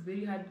though it was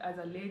very hard as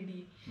a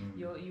lady,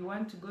 you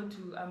want to go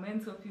to a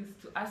men's office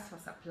to ask for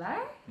supply?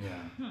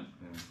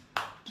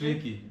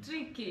 Tricky.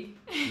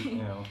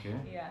 Yeah, okay.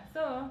 Yeah,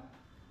 so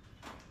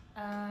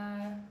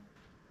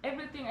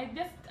everything,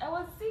 I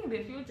was seeing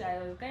the future. I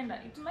was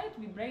it might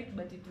be bright,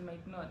 but it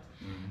might not.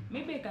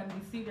 Maybe I can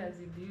be serious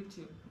with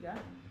YouTube, yeah?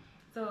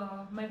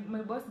 So my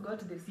boss got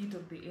the seat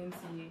of the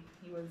NCA.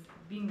 He was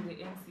being the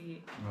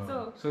NCA.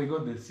 So he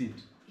got the seat?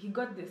 He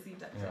got the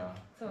seat,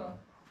 actually. So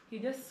he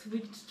just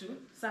switched to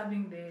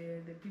serving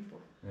the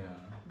people,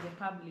 the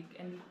public.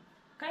 And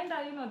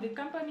the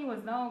company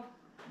was now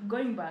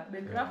going back.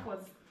 The graph was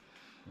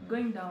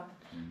going down.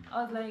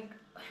 I was like,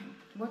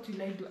 what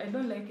will I do? I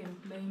don't like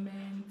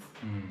employment,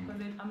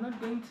 because I'm not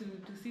going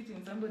to sit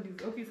in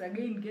somebody's office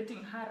again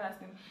getting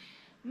harassed. And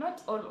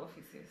not all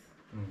offices,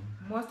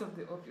 most of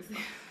the offices,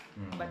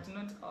 but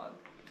not all.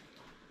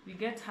 We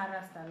get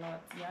harassed a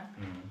lot, yeah?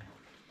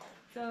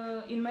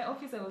 So in my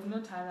office I was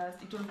not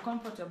harassed, it was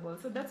comfortable.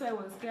 So that's why I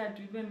was scared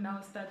to even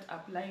now start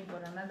applying for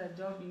another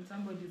job in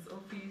somebody's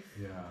office.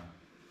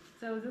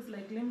 So I was just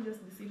like, let me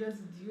just be serious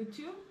with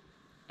YouTube.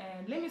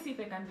 And let me see if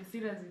I can be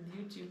serious with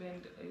YouTube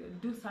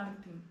and do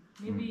something.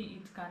 Maybe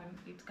it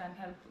can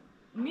help.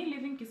 Me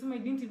living Kisumu, I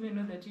didn't even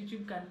know that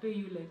YouTube can pay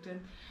you like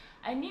 10.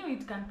 I knew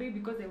it can pay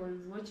because I was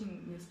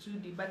watching Miss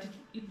Trudy, but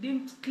it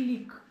didn't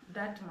click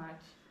that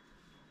much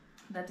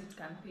that it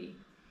can pay.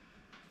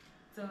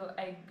 So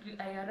I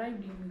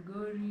arrived in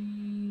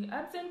Migori,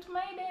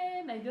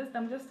 absent-minded.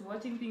 I'm just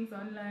watching things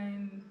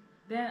online.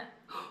 Then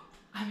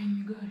I'm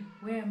in Migori.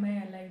 Where am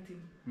I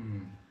alighting?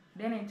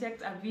 Then I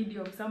checked a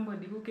video of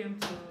somebody who came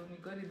to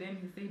Migori, then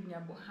he said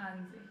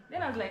Nyabohanze.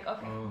 Then I was like,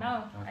 okay,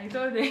 now I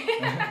told them.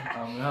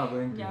 I'm now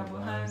going to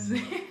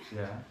Nyabohanze.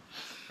 Yeah.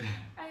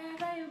 I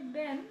arrived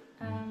then.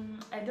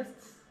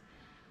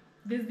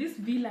 There's this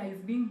villa is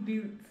being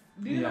built.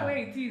 Do you know where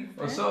it is?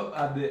 Also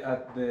at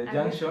the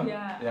junction?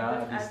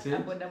 At the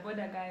stage?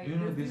 Boda guy. Do you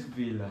know this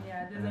villa?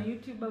 Yeah, there's a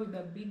YouTuber with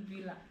a big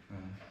villa.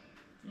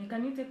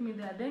 Can you take me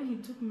there? Then he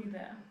took me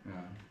there.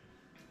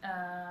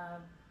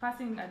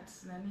 Passing at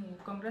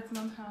Congrats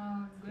Mom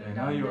house, going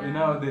down there.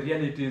 Now the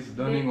reality is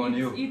dawning on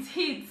you. It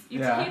hits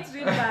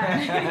real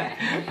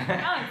bad.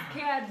 Now I'm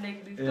scared,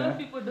 like they told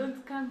people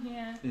don't come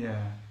here.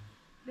 Yeah.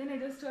 Then I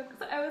just talked.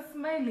 So I was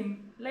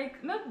smiling,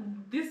 like not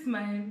this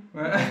smile.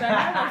 It was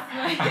another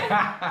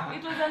smile.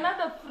 It was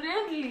another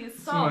friendly,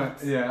 soft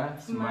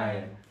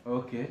smile.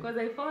 Okay. Because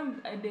I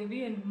found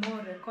Devi and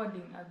Mo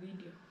recording a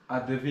video.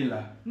 At the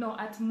villa? No,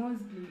 at Mo's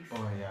place.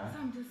 Oh yeah. So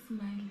I'm just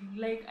smiling,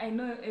 like I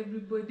know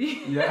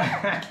everybody.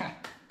 Yeah.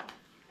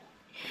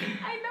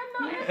 I don't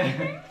know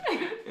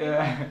everything.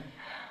 Yeah.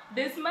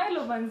 The smile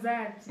of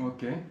anxiety.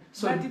 Okay.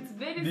 So but it's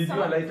very did soft.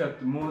 you alight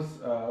at Mo's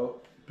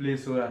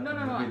place or at the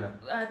villa?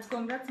 At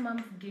Congrats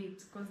Mom's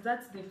gate, because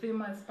that's the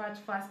famous part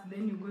first,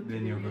 then you go to the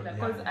villa.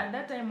 Because at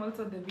that time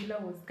also the villa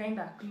was kind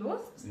of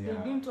closed. They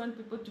didn't want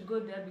people to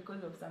go there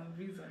because of some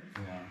reasons.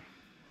 Yeah.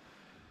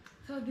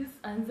 So this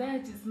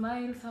anxiety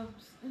smile,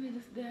 and I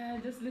just there,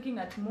 just looking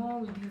at Mo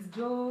with his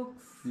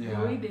jokes, the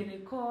way they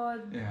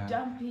record,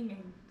 jumping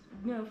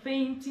and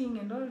fainting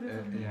and all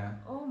this.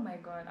 Oh my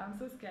God, I'm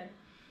so scared.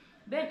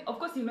 Then of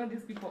course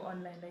these people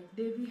online, like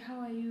Davey, how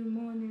are you,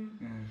 morning?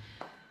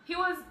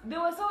 They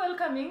were so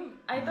welcoming.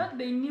 I thought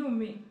they knew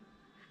me.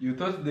 You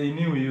thought they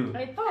knew you?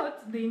 I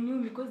thought they knew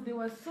me because they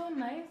were so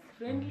nice,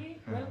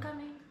 friendly,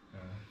 welcoming.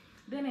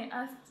 Then I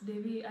asked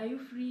Devi, are you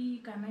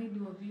free? Can I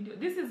do a video?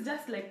 This is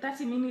just like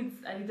 30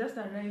 minutes. I just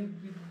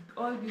arrived with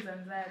all this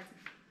anxiety.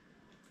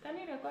 Can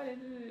you record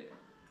it?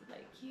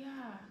 Like,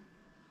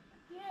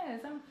 yes,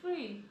 I'm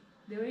free.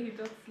 The way he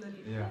talks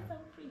slowly. Yes,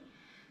 I'm free.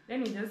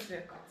 Then we just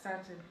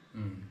started.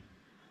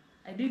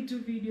 I did 2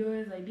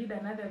 videos. I did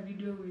another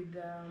video with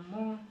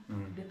Mo.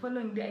 The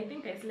following day, I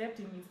think I slept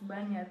in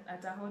Isbania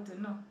at a hotel.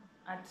 No,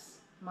 at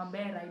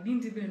Mabera. I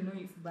didn't even know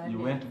Isbania. You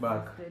went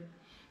back?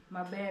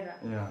 Mabera.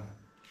 Yeah.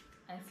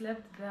 I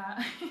slept there.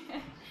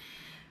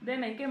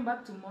 Then I came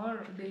back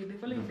tomorrow. The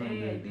following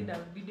day, I did a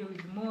video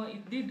with Mo.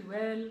 It did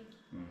well.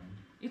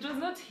 It was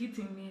not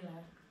hitting me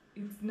like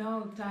it's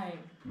now time.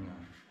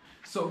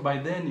 So by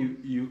then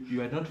you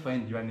had not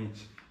found your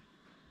niche.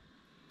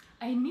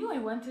 I knew I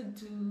wanted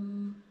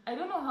to. I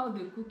don't know how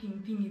the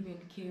cooking thing even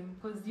came,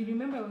 because you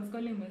remember I was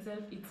calling myself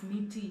It's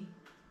Me Tea.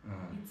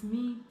 It's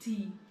Me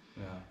Tea.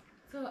 Yeah.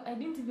 So I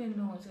didn't even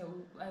know what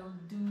I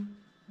would do,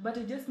 but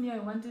I just knew I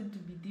wanted to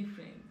be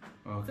different.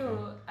 Okay.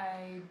 So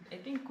I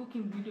think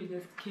cooking video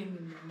just came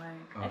in my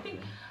mind. Okay. I think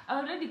I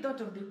already thought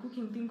of the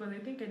cooking thing because I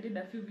think I did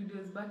a few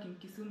videos back in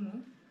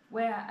Kisumu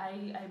where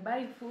I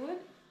buy food.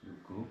 You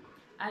cook.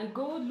 I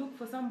go look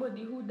for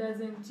somebody who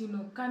doesn't,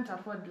 can't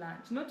afford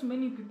lunch. Not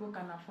many people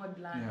can afford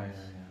lunch.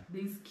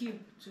 They skip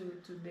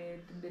to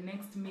the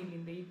next meal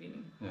in the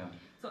evening. Yeah.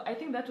 So I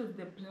think that was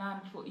the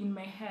plan for in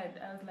my head.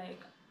 I was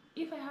like,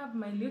 if I have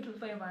my little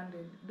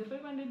 500, the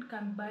 500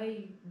 can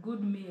buy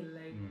good meal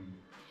like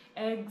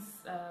eggs,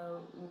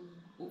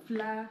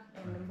 flour,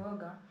 and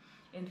mboga,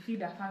 and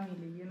feed a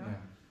family,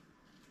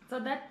 So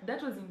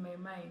that was in my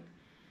mind.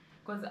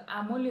 Because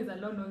I'm always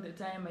alone all the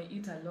time. I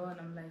eat alone.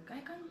 I'm like,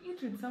 I can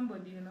eat with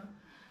somebody,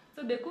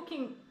 So the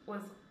cooking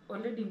was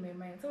already in my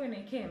mind. So when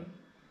I came,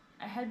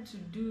 I had to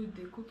do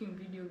the cooking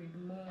video with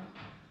Mo.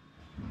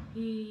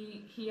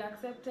 He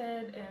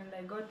accepted, and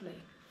I got like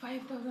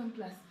 5,000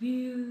 plus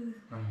views.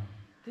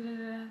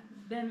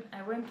 Then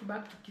I went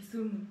back to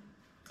Kisumu.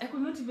 I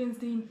could not even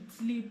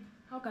sleep.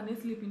 How can I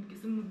sleep in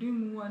Kisumu?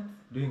 Doing what?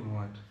 Doing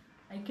what?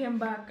 I came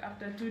back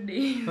after 2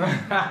 days.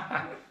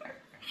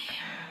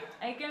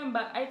 I came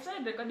back. I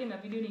tried recording a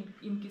video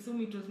in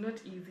Kisumu. It was not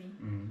easy.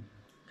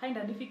 Kind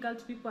of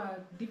difficult. People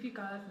are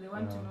difficult. They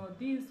want to know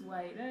this,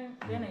 why.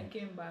 Then I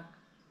came back.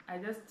 I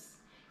just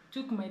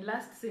took my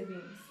last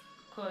savings.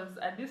 Because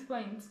at this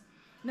point,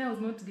 now I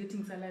was not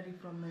getting salary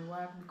from my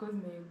work because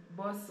my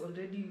boss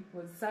already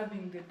was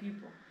serving the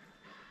people.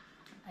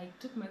 I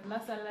took my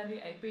last salary.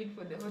 I paid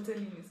for the hotel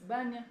in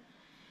Isbania.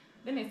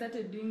 Then I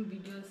started doing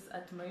videos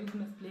at my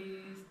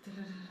place.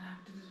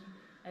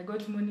 I got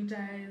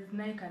monetized.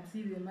 Now I can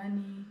see the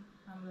money.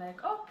 I'm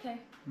like, okay,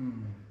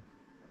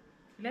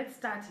 let's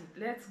start it.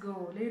 Let's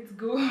go.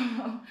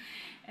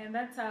 And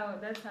that's how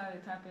it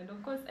happened.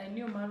 Of course, I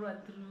knew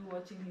Marwa through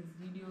watching his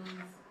videos.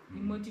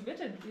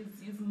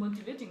 He's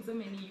motivating so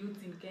many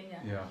youths in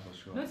Kenya. Yeah, for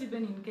sure. Not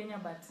even in Kenya,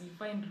 but you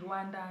find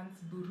Rwandans,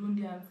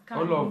 Burundians,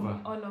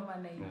 all over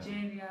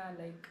Nigeria,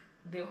 like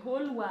the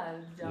whole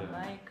world,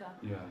 Jamaica.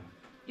 Yeah.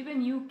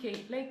 Even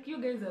UK, like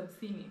you guys have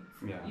seen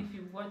it. Yeah. If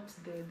you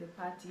watched the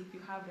party, if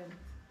you haven't,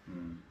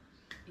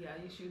 yeah,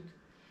 you should.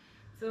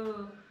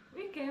 So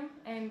we came,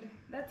 and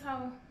that's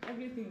how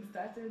everything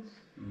started.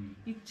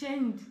 It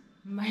changed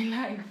my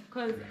life,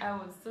 because I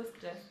was so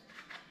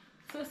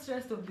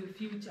stressed of the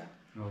future.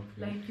 Okay.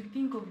 Like you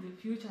think of the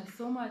future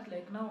so much,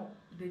 like now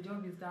the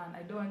job is done,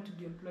 I don't want to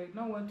be employed,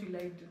 now what will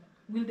I do?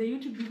 Will the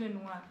YouTube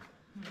even work?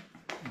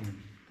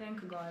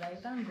 Thank God, I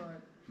thank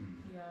God.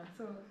 Yeah,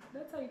 so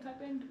that's how it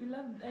happened.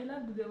 I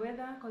loved the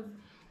weather, because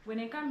when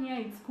I come here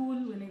it's cool,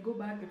 when I go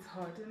back it's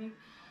hot.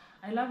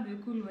 I love the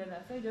cool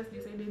weather, so I just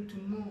decided to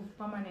move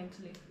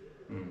permanently.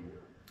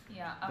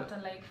 Yeah, after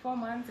like 4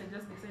 months, I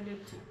just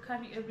decided to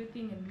carry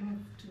everything and move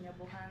to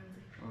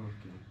Nyabohanzi.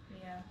 Okay.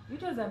 Yeah,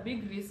 it was a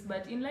big risk,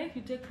 but in life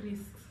you take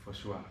risks. For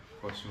sure.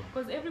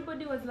 Because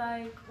everybody was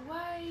like,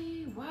 why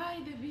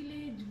the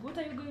village? What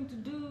are you going to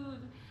do?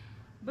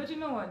 But you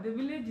know what? The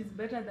village is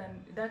better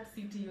than that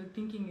city you're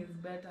thinking is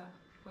better,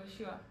 for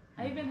sure.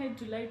 I even had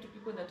to lie to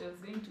people that I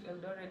was going to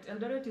Eldoret.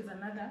 Eldoret is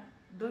another,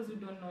 those who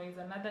don't know, is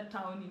another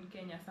town in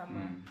Kenya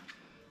somewhere.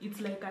 It's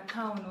like a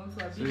town also,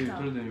 a big town. So you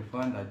told them you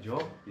found a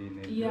job in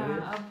Eldoret?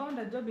 Yeah, I found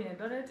a job in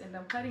Eldoret and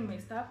I'm carrying my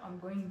stuff, I'm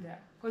going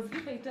there. Because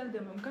if I tell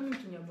them I'm coming to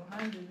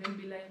Nyabohanzi, they'll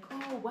be like,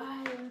 oh,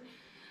 why?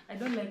 I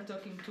don't like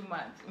talking too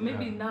much.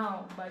 Maybe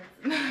now, but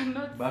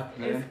not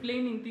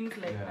explaining things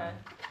like that.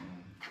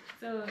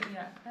 So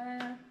yeah,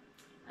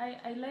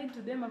 I lied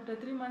to them. After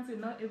 3 months,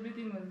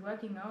 everything was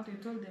working out. I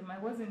told them I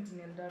wasn't in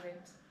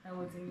Eldoret, I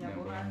was in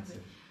Nyabohanzi.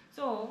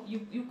 So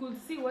you could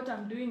see what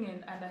I'm doing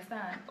and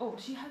understand, oh,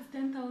 she has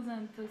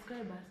 10,000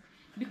 subscribers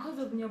because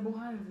of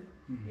Nyabohanzi.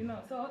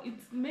 So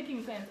it's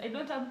making sense. I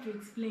don't have to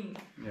explain.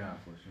 Yeah,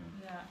 for sure.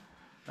 Yeah.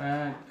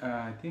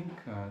 I think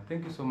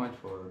thank you so much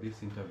for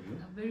this interview.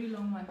 A very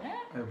long one,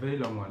 eh? A very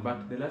long one.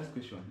 But the last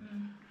question: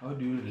 how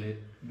do you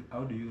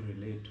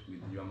relate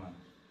with your mom?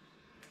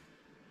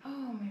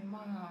 Oh, my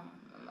mom.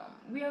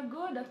 We are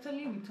good.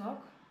 Actually, we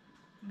talk.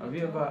 Have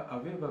you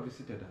ever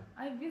visited her?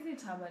 I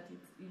visit her, but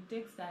it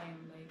takes time.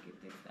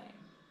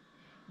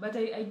 But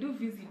I do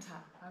visit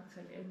her.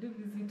 Actually, I do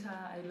visit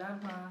her. I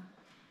love her.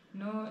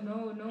 No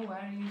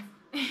worries.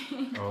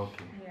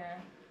 Okay. Yeah.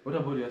 What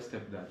about your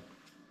stepdad?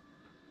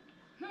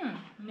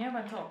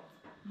 Never talk.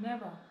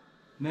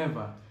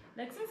 Never.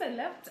 Like since I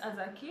left as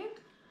a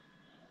kid,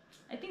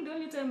 I think the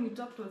only time we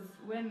talked was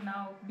when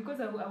because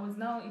I was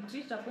now, it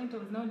reached a point I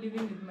was now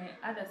living with my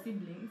other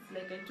siblings.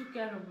 Like I took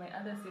care of my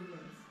other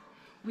siblings.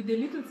 With the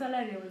little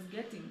salary I was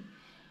getting,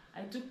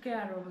 I took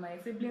care of my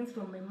siblings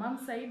from my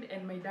mom's side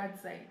and my dad's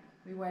side.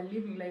 We were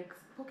living like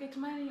pocket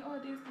money, all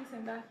this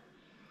and that.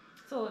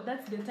 So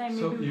that's the time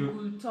maybe we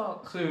could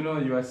talk. So you know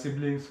your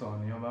siblings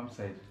on your mom's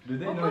side. Do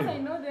they know you? Of course I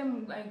know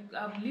them.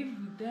 I've lived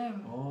with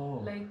them.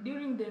 Oh. Like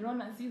during the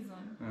Rona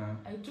season,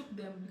 I took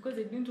them because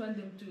I didn't want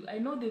them to. I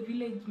know the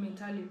village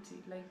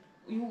mentality. Like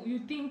you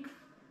think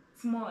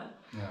small,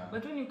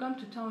 but when you come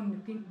to town, you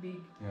think big.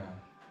 Yeah.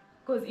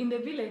 Because in the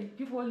village,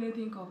 people only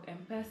think of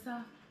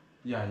M-Pesa,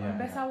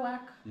 M-Pesa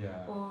work,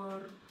 or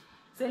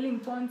selling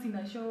phones in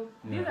a shop.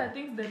 These are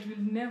things that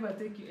will never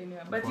take you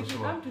anywhere. But if you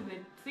come to the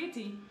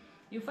city,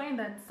 you find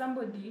that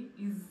somebody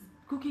is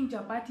cooking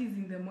chapatis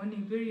in the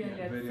morning very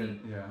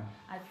early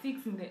at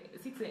 6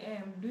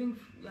 a.m. doing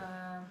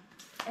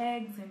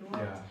eggs and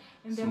what,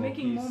 and they're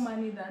making more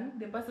money than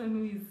the person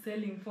who is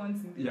selling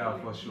phones in the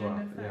village. For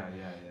sure.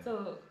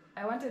 So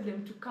I wanted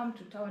them to come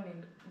to town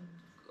and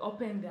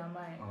open their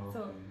mind.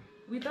 So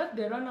we thought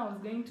the Rona was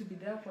going to be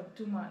there for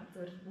 2 months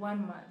or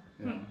 1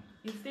 month.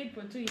 It stayed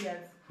for 2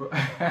 years. So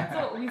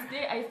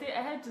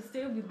I had to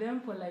stay with them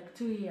for like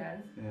 2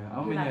 years.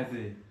 How many are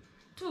they?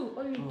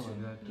 Only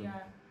two.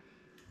 Yeah.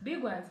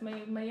 Big ones.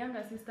 My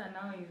younger sister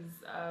now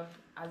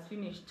has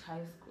finished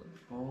high school.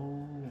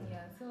 Oh.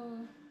 Yeah, so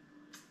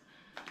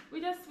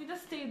we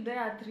just stayed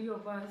there, 3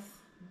 of us,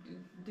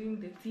 doing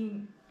the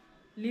thing,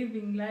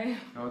 living life.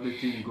 How the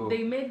thing go?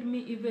 They made me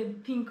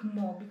even think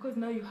more, because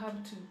now you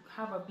have to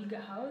have a bigger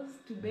house,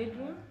 2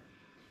 bedroom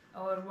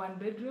or 1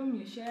 bedroom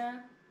you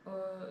share,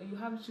 or you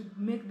have to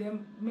make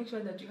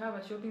sure that you have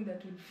a shopping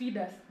that will feed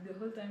us the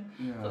whole time.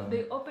 So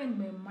they opened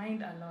my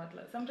mind a lot.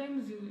 Like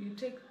sometimes you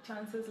take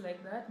chances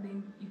like that,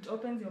 then it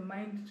opens your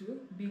mind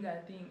to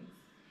bigger things,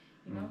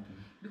 you know.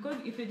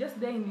 Because if you're just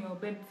there in your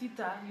bed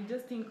sitter, you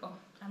just think, oh,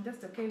 I'm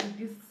just okay with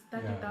this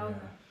 30,000.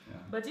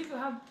 But if you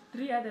have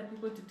 3 other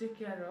people to take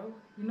care of,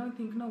 you don't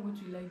think, no, what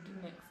will I do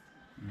next?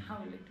 How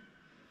will I do?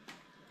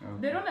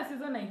 The Rona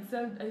season,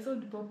 I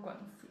sold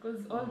popcorns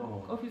because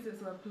all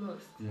offices were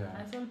closed.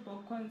 I sold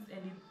popcorns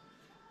and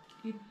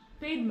it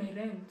paid my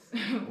rent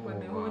for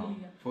the whole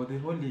year. For the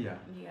whole year?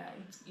 Yeah,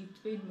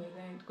 it paid my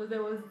rent because I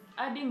was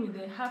adding with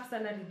the half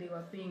salary they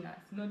were paying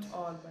us, not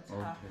all, but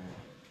half.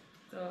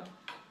 So,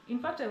 in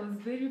fact, I was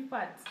very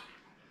fat.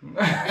 We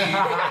were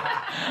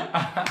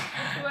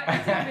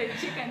eating the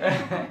chicken,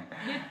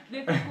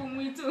 the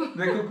kukumui too.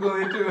 The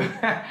kukumui too.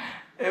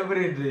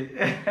 Every day.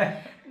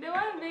 The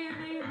one they do,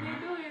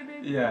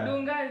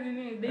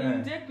 they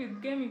inject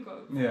with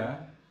chemicals.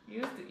 We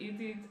used to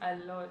eat it a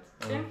lot.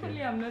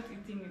 Thankfully, I'm not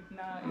eating it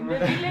now. In the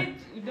village,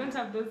 we don't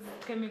have those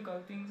chemical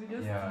things. We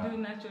just do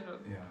natural.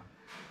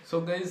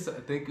 So guys,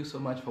 thank you so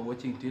much for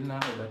watching till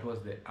now. That was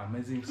the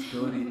amazing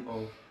story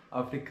of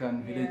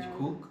African village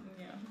cook.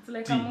 It's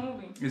like T. a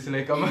movie. It's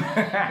like a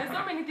There's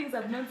so many things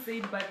I've not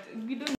said, but we don't